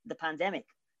the pandemic,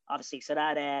 obviously. So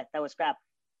that was crap.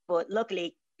 But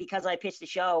luckily, because I pitched the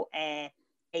show a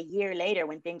year later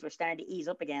when things were starting to ease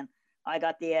up again, I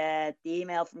got the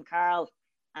email from Carl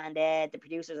and the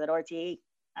producers at RTE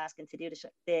asking to do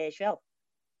the show.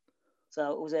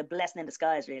 So it was a blessing in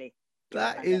disguise, really.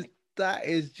 That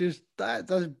is just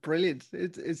that's brilliant.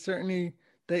 It's certainly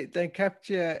they kept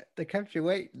you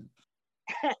waiting.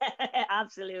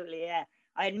 Absolutely, yeah.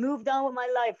 I had moved on with my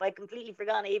life. I completely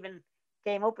forgot I even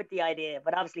came up with the idea,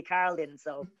 but obviously Carl didn't,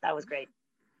 so that was great.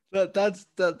 That's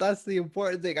the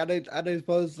important thing, and I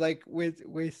suppose like with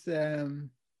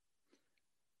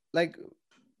like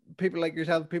people like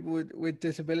yourself, people with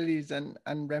disabilities and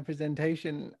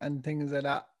representation and things like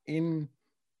that in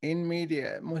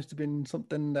media, it must have been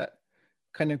something that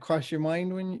kind of crossed your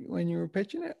mind when you were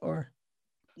pitching it, or?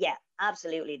 Yeah,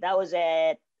 absolutely. That was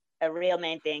a real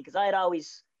main thing, because I had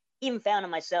always even found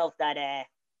in myself that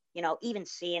even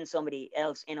seeing somebody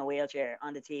else in a wheelchair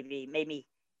on the TV made me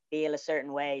feel a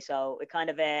certain way. So it kind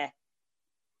of I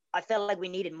felt like we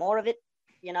needed more of it,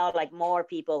 like more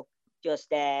people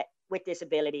just with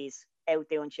disabilities out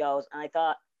doing shows. And I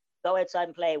thought Go Outside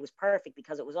and Play was perfect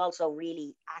because it was also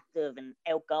really active and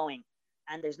outgoing.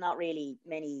 And there's not really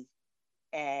many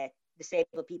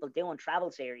disabled people doing travel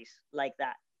series like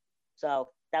that. So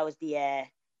that was the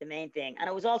main thing. And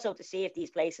it was also to see if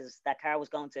these places that Carl was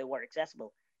going to were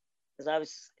accessible. Because I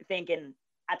was thinking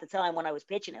at the time when I was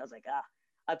pitching it, I was like,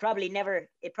 it probably never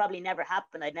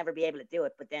happened. I'd never be able to do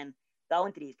it. But then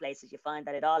going to these places, you find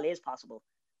that it all is possible.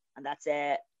 And that's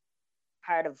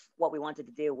part of what we wanted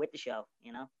to do with the show,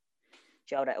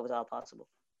 show that it was all possible.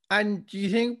 And do you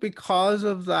think because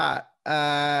of that,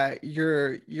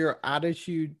 your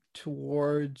attitude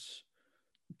towards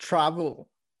travel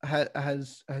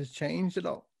has changed at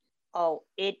all? Oh,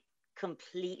 it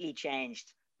completely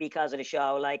changed because of the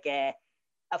show. Like a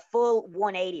full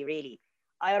 180, really.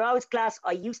 I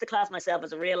used to class myself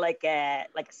as a real like a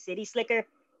city slicker.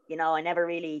 I never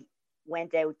really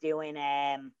went out doing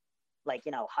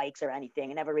hikes or anything.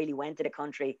 I never really went to the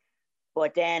country.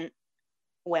 But then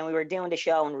when we were doing the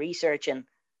show and researching,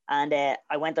 and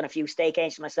I went on a few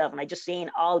staycations myself, and I just seen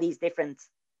all these different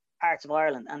parts of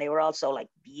Ireland, and they were also like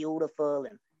beautiful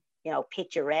and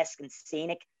picturesque and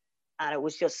scenic, and it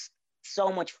was just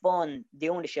so much fun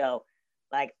doing the show.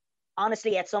 Like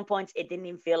honestly, at some points it didn't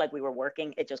even feel like we were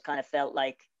working. It just kind of felt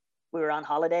like we were on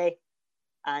holiday.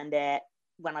 And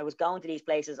when I was going to these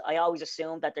places, I always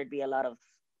assumed that there'd be a lot of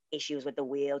issues with the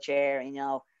wheelchair,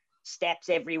 and steps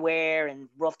everywhere and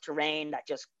rough terrain that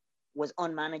just was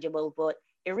unmanageable, but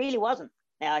it really wasn't.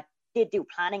 Now, I did do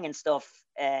planning and stuff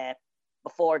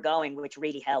before going, which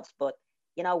really helps. But,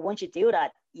 once you do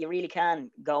that, you really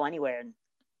can go anywhere. And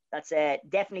that's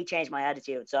definitely changed my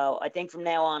attitude. So I think from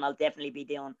now on, I'll definitely be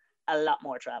doing a lot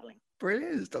more traveling.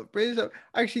 Brilliant stuff.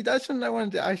 Actually, that's something I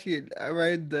wanted to ask you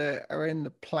around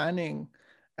the planning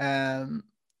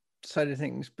side of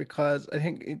things, because I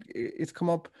think it's come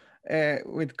up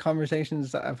with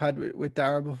conversations that I've had with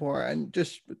Dara before, and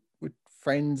just with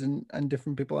friends and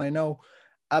different people I know,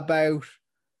 about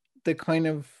the kind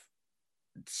of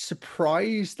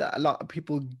surprise that a lot of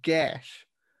people get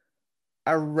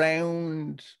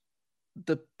around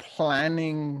the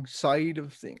planning side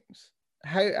of things.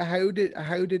 How did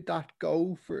that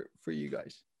go for you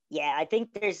guys? Yeah, I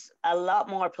think there's a lot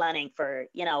more planning for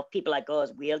people like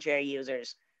us, wheelchair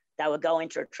users, that would go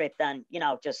into a trip than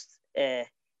just an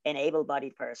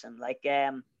able-bodied person. Like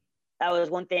that was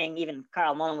one thing even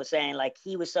Carl Mullen was saying. Like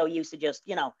he was so used to just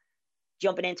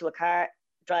jumping into a car,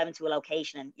 driving to a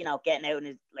location, and getting out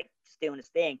and like just doing his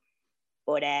thing.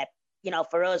 But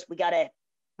for us, we gotta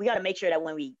make sure that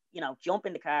when we jump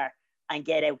in the car and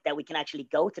get out, that we can actually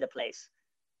go to the place,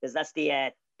 because that's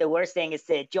the worst thing is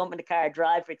to jump in the car,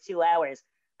 drive for 2 hours,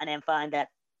 and then find that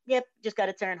just got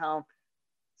to turn home.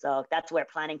 So that's where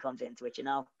planning comes into it.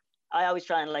 I always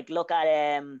try and like look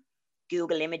at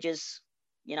Google Images,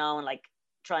 and like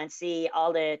try and see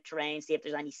all the terrain, see if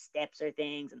there's any steps or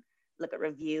things, and look at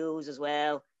reviews as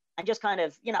well, and just kind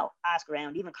of ask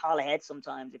around, even call ahead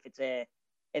sometimes if it's a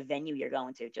venue you're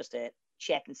going to, just to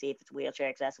check and see if it's wheelchair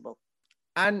accessible.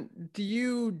 And do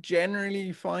you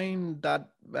generally find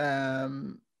that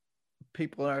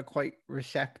people are quite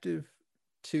receptive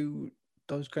to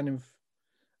those kind of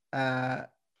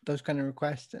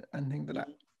requests and things like that?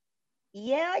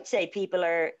 Yeah, I'd say people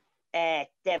are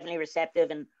definitely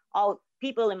receptive, and all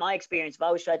people in my experience have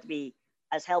always tried to be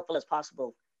as helpful as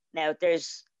possible. Now,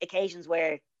 there's occasions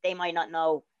where they might not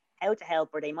know how to help,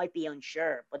 or they might be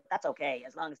unsure, but that's okay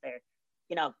as long as they're,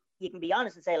 you can be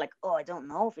honest and say like, oh, I don't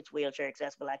know if it's wheelchair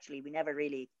accessible. Actually, we never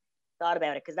really thought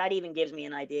about it, because that even gives me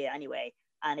an idea anyway.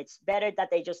 And it's better that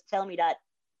they just tell me that,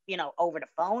 over the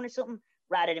phone or something,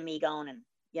 rather than me going and,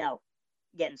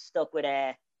 getting stuck with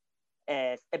a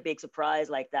big surprise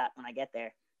like that when I get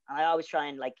there. And I always try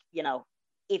and like,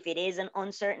 if it is an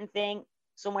uncertain thing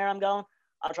somewhere I'm going,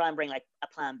 I'll try and bring like a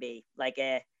plan B, like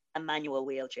a manual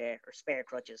wheelchair or spare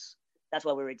crutches. That's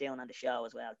what we were doing on the show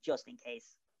as well, just in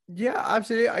case. Yeah,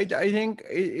 absolutely. I think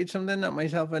it's something that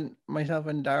myself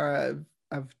and Dara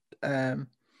have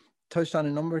touched on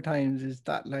a number of times, is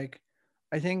that like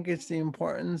I think it's the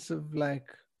importance of like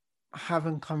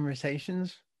having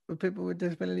conversations with people with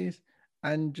disabilities,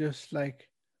 and just like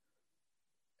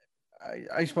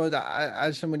I suppose that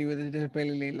as somebody with a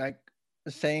disability, like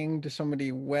saying to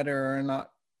somebody whether or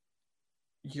not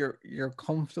you're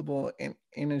comfortable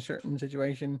in a certain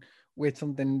situation with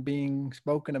something being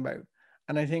spoken about.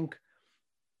 And I think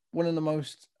one of the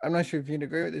most, I'm not sure if you'd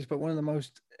agree with this, but one of the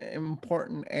most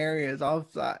important areas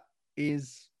of that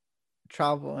is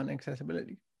travel and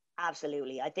accessibility.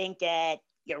 Absolutely. I think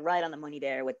you're right on the money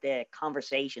there with the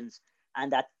conversations,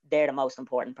 and that they're the most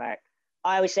important part.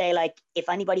 I always say, like, if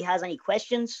anybody has any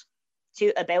questions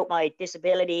about my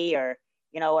disability, or,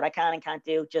 what I can and can't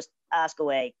do, just ask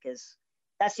away, because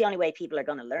that's the only way people are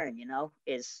going to learn,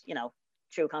 is,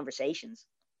 through conversations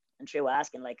and through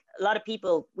asking. Like, a lot of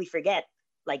people, we forget,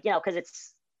 like, because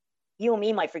it's, you and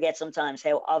me might forget sometimes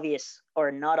how obvious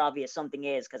or not obvious something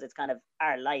is, because it's kind of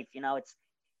our life, it's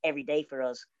every day for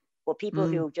us. But people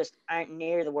who just aren't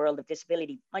near the world of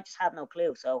disability might just have no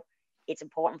clue. So it's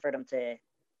important for them to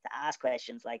ask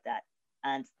questions like that.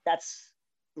 And that's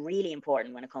really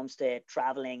important when it comes to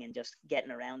traveling and just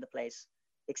getting around the place,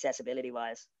 accessibility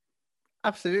wise.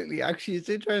 Absolutely. Actually, it's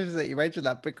interesting that you mentioned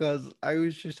that, because I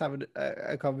was just having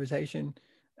a conversation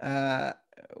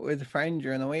with a friend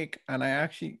during the week, and I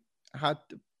actually had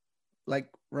to like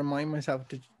remind myself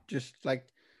to just like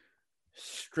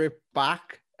strip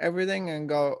back everything and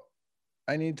go,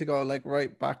 I need to go like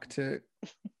right back to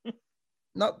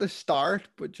not the start,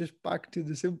 but just back to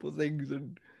the simple things,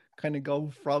 and kind of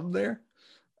go from there.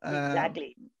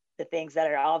 Exactly. The things that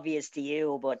are obvious to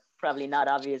you, but probably not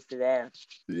obvious to them.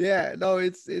 Yeah, no,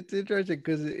 it's interesting,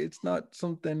 because it's not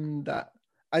something that,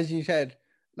 as you said,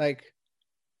 like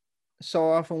so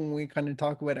often we kind of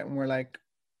talk about it and we're like,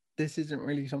 this isn't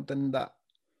really something that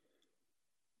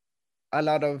a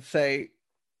lot of, say,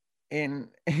 in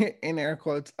in air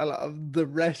quotes, a lot of the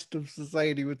rest of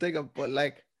society would think of, but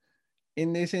like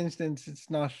in this instance, it's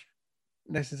not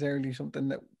necessarily something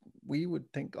that we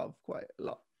would think of quite a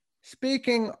lot.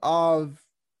 Speaking of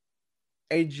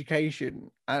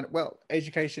education and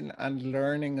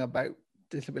learning about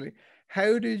disability,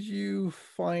 how did you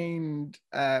find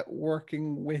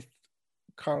working with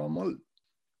Carl Mullen?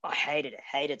 I hated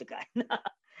the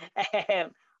guy.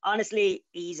 Honestly,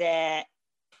 he's a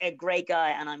great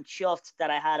guy, and I'm chuffed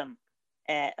that I had him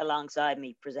alongside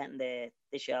me presenting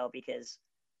the show, because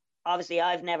obviously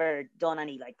I've never done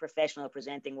any like professional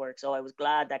presenting work. So I was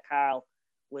glad that Carl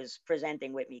was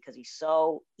presenting with me, because he's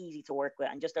so easy to work with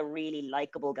and just a really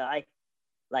likable guy.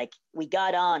 Like, we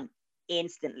got on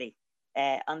instantly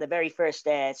on the very first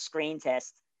screen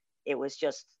test. It was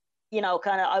just,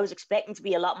 kind of, I was expecting to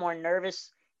be a lot more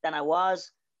nervous than I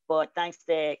was, but thanks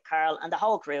to Carl and the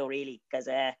whole crew, really, because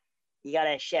you got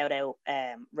to shout out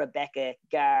Rebecca,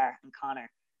 Gar, and Connor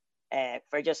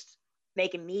for just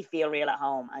making me feel real at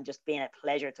home and just being a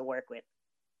pleasure to work with.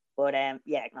 But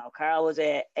yeah, no, Carl was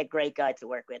a great guy to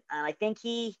work with. And I think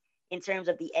he, in terms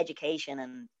of the education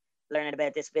and learning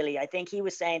about disability, I think he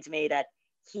was saying to me that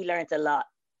he learned a lot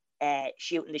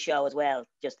shooting the show as well,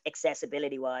 just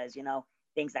accessibility wise,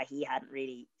 things that he hadn't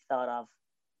really thought of,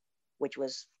 which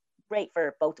was great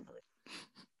for both of us.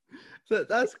 So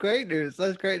that's great news.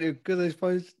 That's great news, because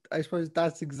I suppose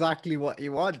that's exactly what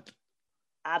you want.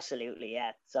 Absolutely,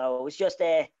 yeah. So it was just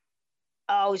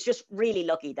I was just really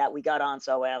lucky that we got on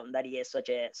so well, and that he is such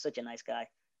a nice guy.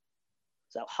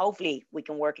 So hopefully we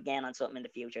can work again on something in the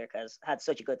future, because I had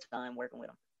such a good time working with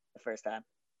him the first time.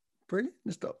 Brilliant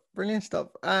stuff. Brilliant stuff.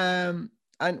 And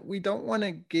we don't want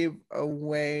to give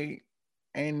away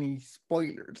any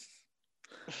spoilers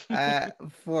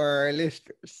for our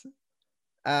listeners.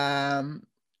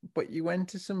 But you went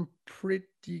to some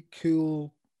pretty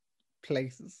cool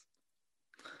places.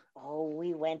 Oh,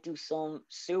 we went to some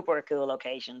super cool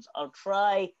locations. I'll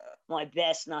try my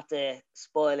best not to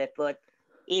spoil it, but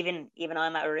even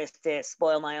I'm at risk to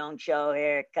spoil my own show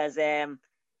here, because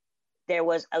there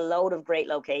was a load of great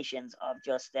locations of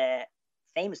just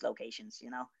famous locations.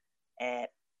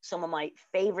 Some of my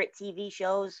favorite TV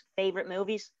shows, favorite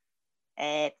movies.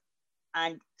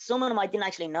 And some of them I didn't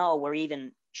actually know were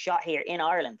even shot here in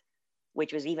Ireland,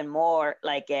 which was even more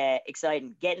like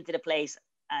exciting. Getting to the place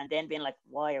and then being like,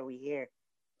 why are we here?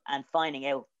 And finding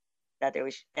out that there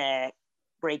was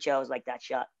great shows like that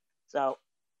shot. So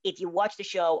if you watch the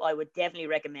show, I would definitely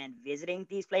recommend visiting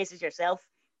these places yourself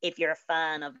if you're a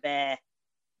fan of the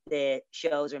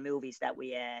shows or movies that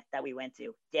we went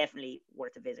to. Definitely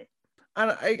worth a visit.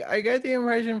 And I get the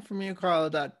impression from you, Carl,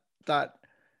 that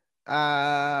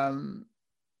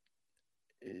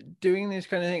doing this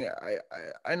kind of thing,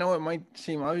 I know it might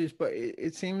seem obvious, but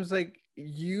it seems like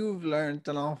you've learned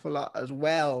an awful lot as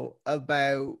well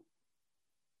about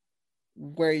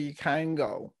where you can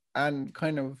go, and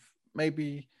kind of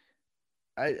maybe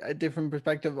a different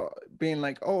perspective, being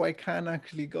like, oh, I can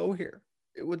actually go here.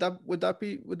 Would that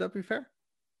be fair?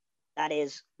 That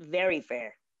is very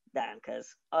fair, Dan,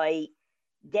 because I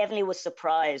definitely was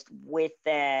surprised with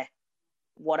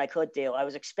what I could do. I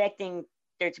was expecting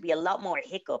there to be a lot more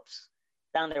hiccups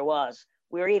than there was.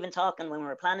 We were even talking when we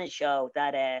were planning the show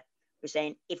that we're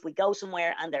saying if we go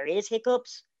somewhere and there is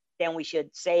hiccups, then we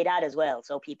should say that as well,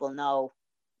 so people know,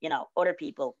 other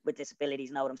people with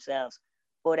disabilities know themselves.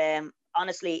 But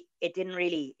honestly, it didn't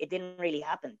really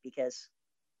happen, because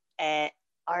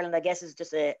Ireland, I guess, is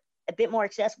just a bit more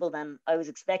accessible than I was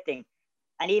expecting.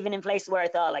 And even in places where I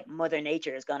thought like Mother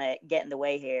Nature is going to get in the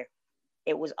way here,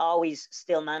 it was always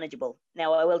still manageable.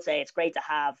 Now, I will say it's great to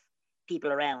have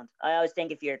people around. I always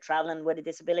think if you're traveling with a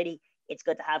disability, it's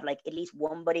good to have like at least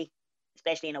one buddy,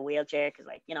 especially in a wheelchair, because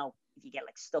like, if you get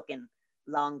like stuck in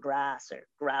long grass or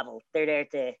gravel, they're there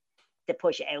to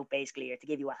push you out basically, or to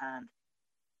give you a hand.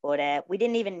 But we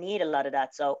didn't even need a lot of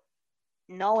that. So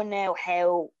knowing now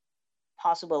how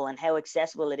possible and how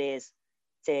accessible and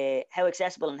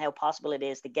how possible it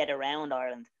is to get around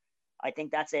Ireland, I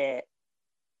think that's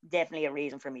definitely a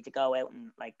reason for me to go out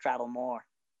and like travel more.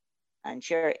 And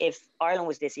sure, if Ireland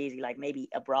was this easy, like maybe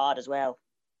abroad as well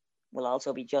will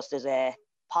also be just as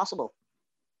possible.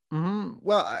 Mm-hmm.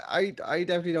 Well, I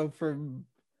definitely know from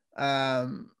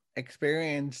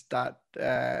experience that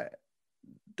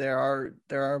there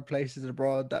are places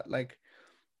abroad that like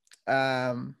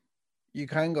you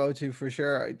can go to for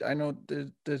sure. I know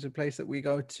there's a place that we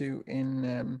go to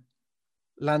in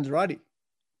Lanzarote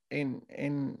in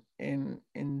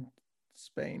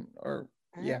Spain, or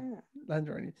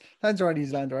Lanzarote. Lanzarote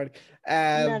is Lanzarote.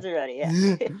 Lanzarote,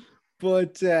 yeah.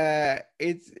 But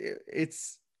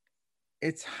it's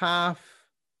half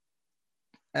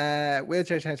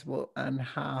wheelchair accessible and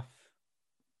half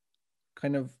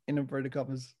kind of, in inverted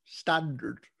commas,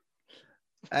 standard.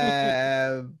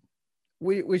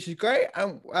 Which is great.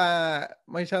 And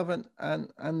myself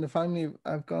and the family,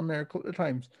 I've gone there a couple of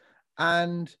times.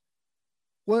 And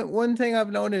one thing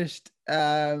I've noticed,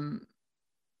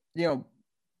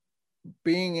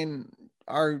 being in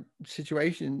our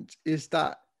situations, is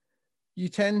that you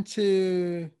tend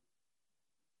to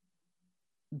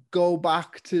go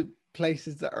back to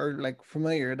places that are like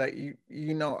familiar, that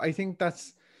I think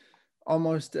that's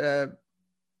almost a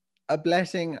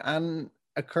blessing and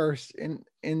a curse in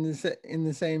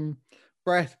the same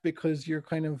breath, because you're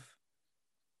kind of,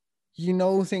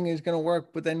 thing is going to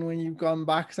work, but then when you've gone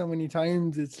back so many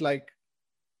times, it's like,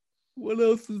 what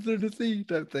else is there to see,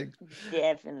 type thing.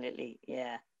 Definitely,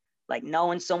 yeah. Like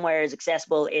knowing somewhere is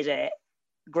accessible is a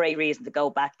great reason to go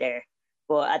back there,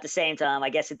 but at the same time, I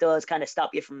guess it does kind of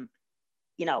stop you from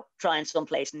trying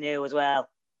someplace new as well.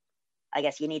 I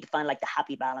guess you need to find like the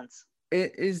happy balance.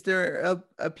 Is there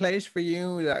a place for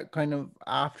you that kind of,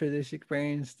 after this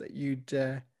experience, that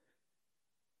you'd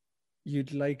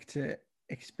like to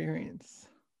experience?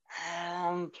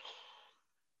 I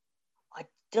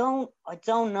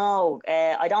don't know.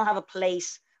 I don't have a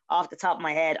place off the top of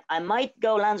my head. I might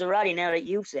go Lanzarote now that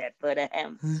you've said, but I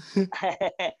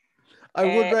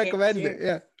would recommend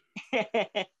it.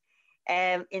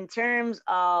 Yeah. In terms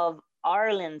of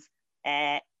Ireland,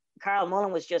 Carl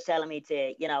Mullen was just telling me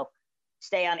to,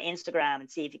 stay on Instagram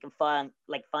and see if you can find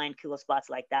cool spots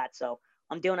like that. So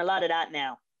I'm doing a lot of that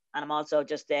now, and I'm also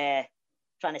just trying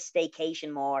to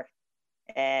staycation more,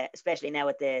 especially now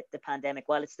with the pandemic.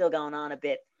 While it's still going on a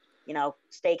bit,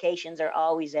 staycations are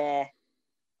always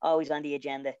on the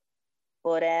agenda.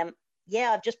 But yeah,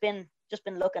 I've just been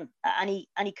looking at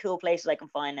any cool places I can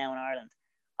find now in Ireland.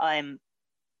 I'm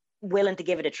willing to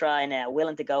give it a try now,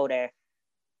 willing to go there.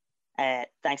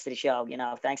 Thanks to the show,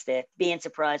 thanks to being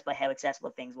surprised by how accessible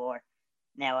things were.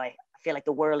 Now I feel like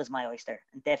the world is my oyster,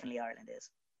 and definitely Ireland is.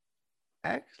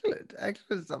 Excellent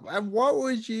stuff. And what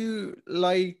would you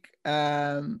like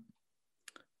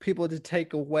people to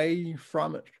take away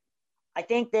from it? I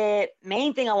think the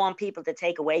main thing I want people to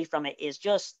take away from it is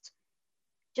just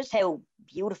just how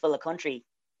beautiful a country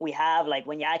we have. Like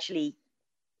when you actually,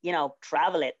 you know,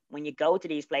 travel it, when you go to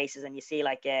these places and you see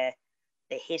like the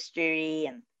history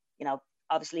and, you know,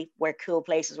 obviously where cool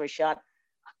places were shot.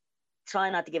 Try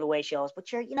not to give away shows, but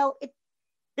sure, you know,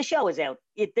 the show is out.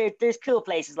 There's cool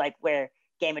places like where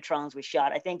Game of Thrones was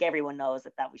shot. I think everyone knows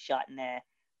that that was shot in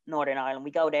Northern Ireland.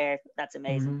 We go there. That's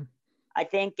amazing. Mm-hmm. I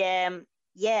think,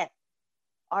 yeah,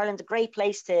 Ireland's a great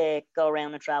place to go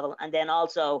around and travel. And then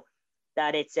also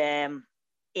that it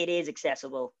is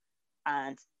accessible.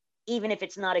 And even if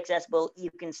it's not accessible,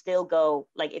 you can still go,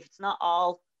 like if it's not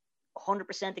all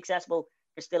 100% accessible,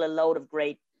 there's still a load of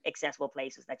great accessible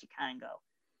places that you can go.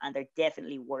 And they're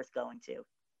definitely worth going to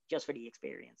just for the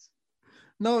experience.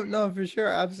 No, for sure,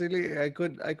 absolutely. I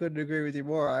could agree with you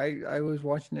more. I was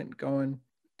watching it going,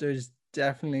 there's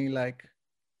definitely like,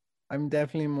 I'm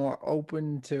definitely more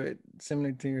open to it,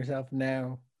 similar to yourself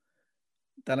now,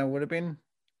 than I would have been,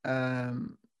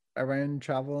 around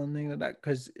travel and things like that.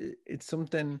 Because it's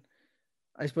something,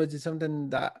 I suppose it's something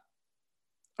that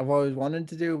I've always wanted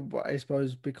to do, but I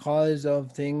suppose because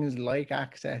of things like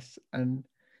access and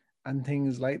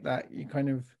things like that, you kind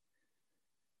of,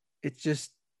 it's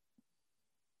just,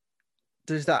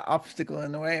 there's that obstacle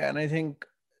in the way. And I think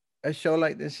a show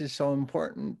like this is so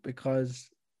important because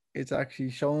it's actually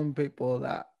showing people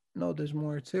that no, there's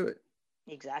more to it.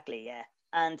 Exactly, yeah.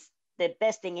 And the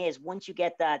best thing is once you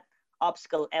get that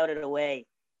obstacle out of the way,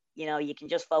 you know, you can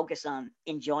just focus on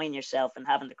enjoying yourself and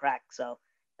having the crack. So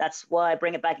that's why I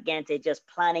bring it back again to just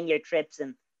planning your trips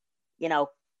and, you know,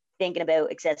 thinking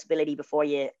about accessibility before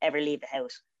you ever leave the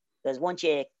house. Because once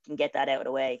you can get that out of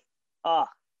the way, oh,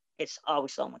 it's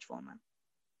always so much fun, man.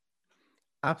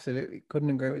 Absolutely. Couldn't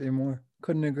agree with you more.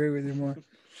 Couldn't agree with you more.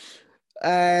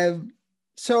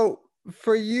 So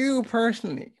for you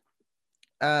personally,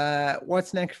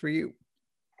 what's next for you?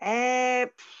 God,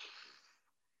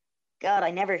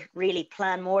 I never really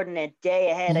plan more than a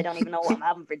day ahead. I don't even know what I'm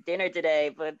having for dinner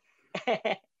today, but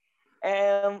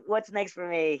what's next for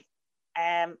me?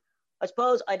 I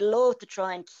suppose I'd love to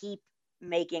try and keep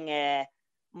making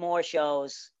more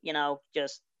shows, you know,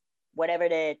 just whatever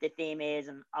the theme is,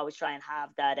 and always try and have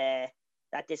that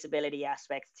disability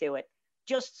aspect to it,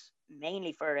 just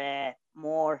mainly for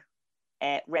more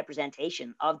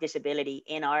representation of disability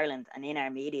in Ireland and in our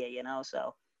media, you know.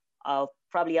 So I'll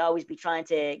probably always be trying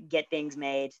to get things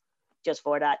made just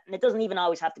for that. And it doesn't even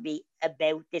always have to be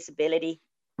about disability,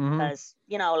 because,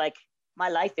 you know, like my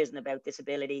life isn't about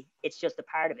disability. It's just a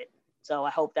part of it. So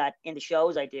I hope that in the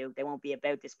shows I do, they won't be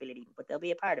about disability, but they'll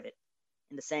be a part of it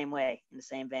in the same way, in the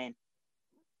same vein.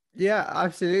 Yeah,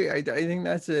 absolutely. I think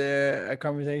that's a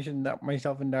conversation that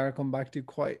myself and Dara come back to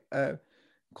quite a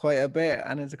bit,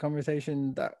 and it's a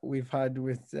conversation that we've had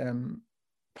with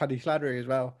Paddy Slattery as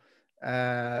well,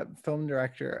 film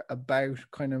director, about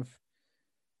kind of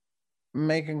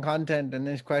making content and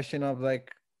this question of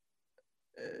like,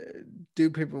 do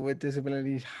people with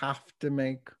disabilities have to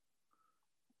make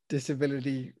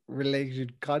disability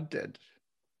related content?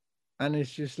 And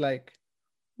it's just like,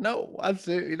 no,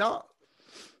 absolutely not.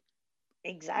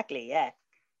 Exactly, yeah.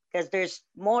 Because there's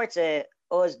more to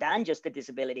us than just the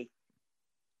disability.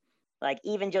 Like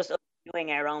even just us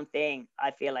doing our own thing,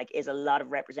 I feel like is a lot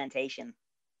of representation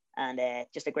and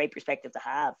just a great perspective to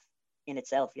have in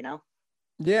itself, you know?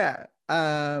 Yeah.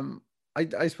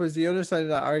 I suppose the other side of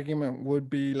that argument would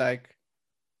be like,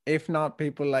 if not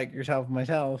people like yourself and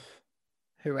myself,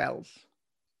 who else?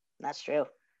 That's true.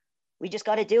 We just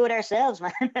got to do it ourselves,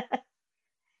 man.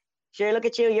 Sure, look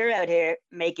at you. You're out here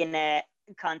making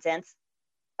content,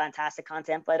 fantastic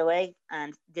content, by the way,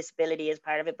 and disability is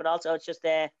part of it, but also it's just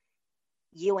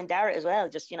you and Dara as well,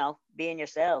 just, you know, being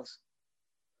yourselves.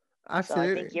 Absolutely.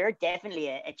 So I think you're definitely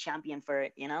a champion for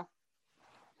it, you know?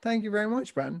 Thank you very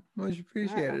much, man. Much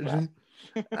appreciated.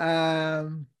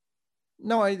 No,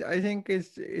 no, I think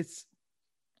it's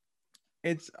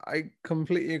I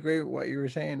completely agree with what you were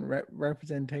saying.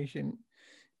 Representation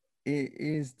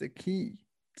is the key.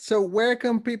 So where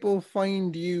can people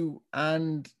find you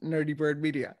and Nerdy Bird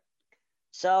Media?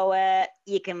 So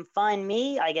you can find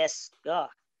me, I guess,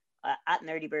 at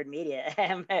Nerdy Bird Media.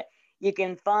 You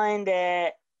can find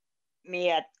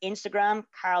me at Instagram,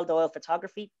 Carl Doyle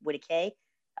Photography with a K.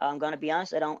 I'm going to be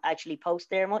honest, I don't actually post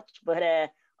there much, but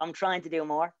I'm trying to do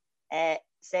more.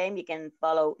 Same, you can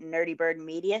follow Nerdy Bird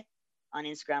Media on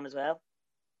Instagram as well.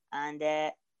 And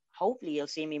hopefully you'll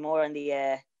see me more on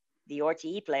the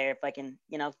RTE player if I can,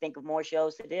 you know, think of more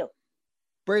shows to do.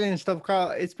 Brilliant stuff,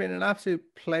 Carl. It's been an absolute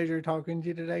pleasure talking to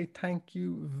you today. Thank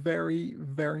you very,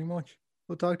 very much.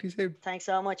 We'll talk to you soon. Thanks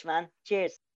so much, man.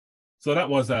 Cheers. So that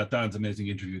was Dan's amazing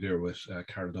interview there with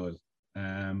Carl Doyle.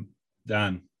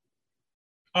 Dan,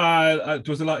 There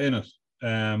was a lot in it.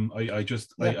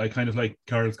 I kind of like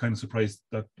Carol's kind of surprised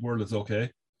that world is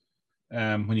okay.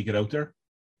 When you get out there.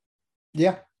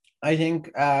 Yeah, I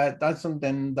think that's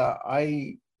something that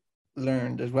I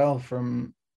learned as well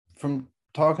from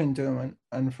talking to him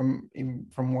and from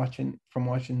watching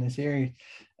the series,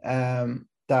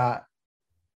 that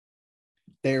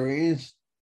there is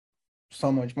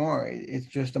so much more. It's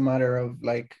just a matter of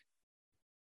like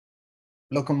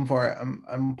looking for it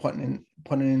and putting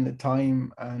in the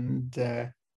time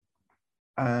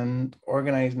and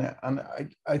organizing it. And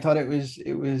I thought it was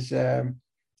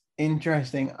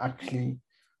interesting actually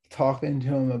talking to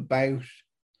him about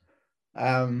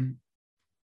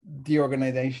the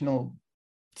organizational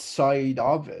side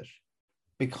of it,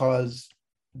 because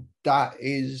that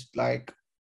is like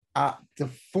at the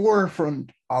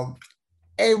forefront of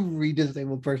every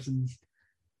disabled person's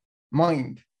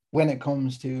mind when it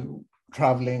comes to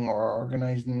traveling or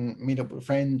organizing meet up with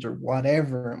friends or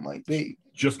whatever it might be.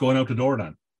 Just going out the door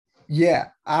then. Yeah,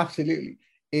 absolutely.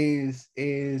 Is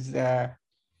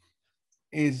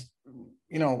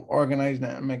organizing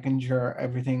it and making sure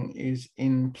everything is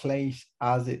in place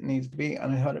as it needs to be.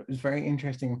 And I thought it was very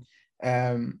interesting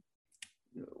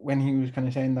when he was kind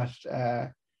of saying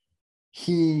that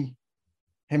he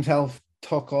himself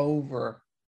took over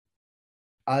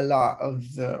a lot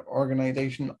of the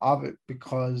organization of it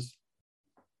because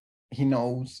he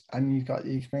knows and he's got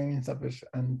the experience of it.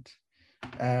 And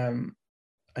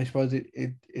I suppose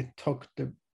it took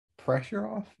the pressure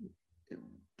off.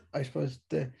 I suppose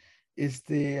the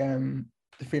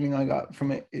feeling I got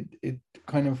from it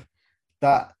kind of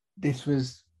that this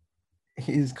was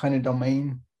his kind of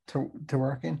domain to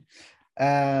work in,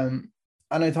 and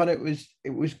I thought it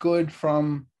was good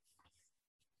from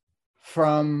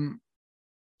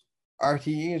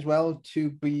RTE as well to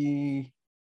be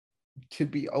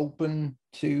open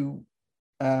to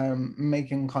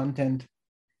making content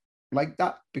like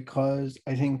that, because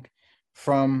I think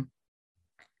from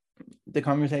the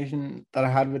conversation that I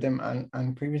had with him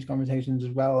and previous conversations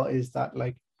as well is that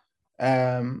like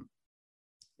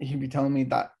he'd be telling me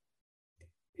that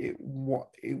it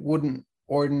wouldn't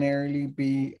ordinarily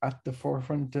be at the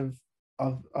forefront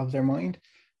of their mind.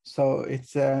 So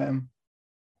it's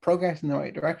progress in the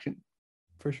right direction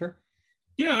for sure.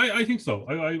 Yeah, I think so.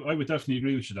 I would definitely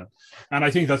agree with you there. And I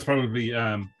think that's probably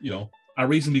a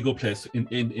reasonably good place in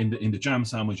the jam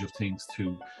sandwich of things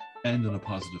to end on a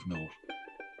positive note.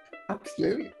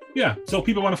 Absolutely. Yeah, so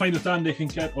people want to find us, Dan, they can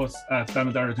get us at Dan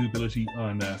and Dara Ability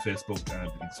on Facebook and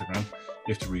Instagram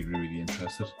if they're really, really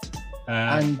interested.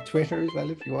 And Twitter as well,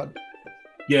 if you want.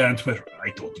 Yeah, and Twitter.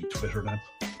 I don't do Twitter, man.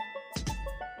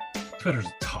 Twitter's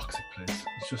a toxic place.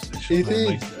 It's just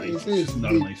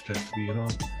not a nice place to be at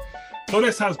all. So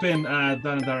this has been Dan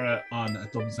and Dara on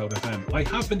Dublin South FM. I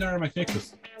have been Dara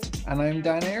McNicholas. And I'm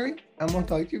Dan Airy, and we'll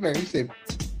talk to you very soon.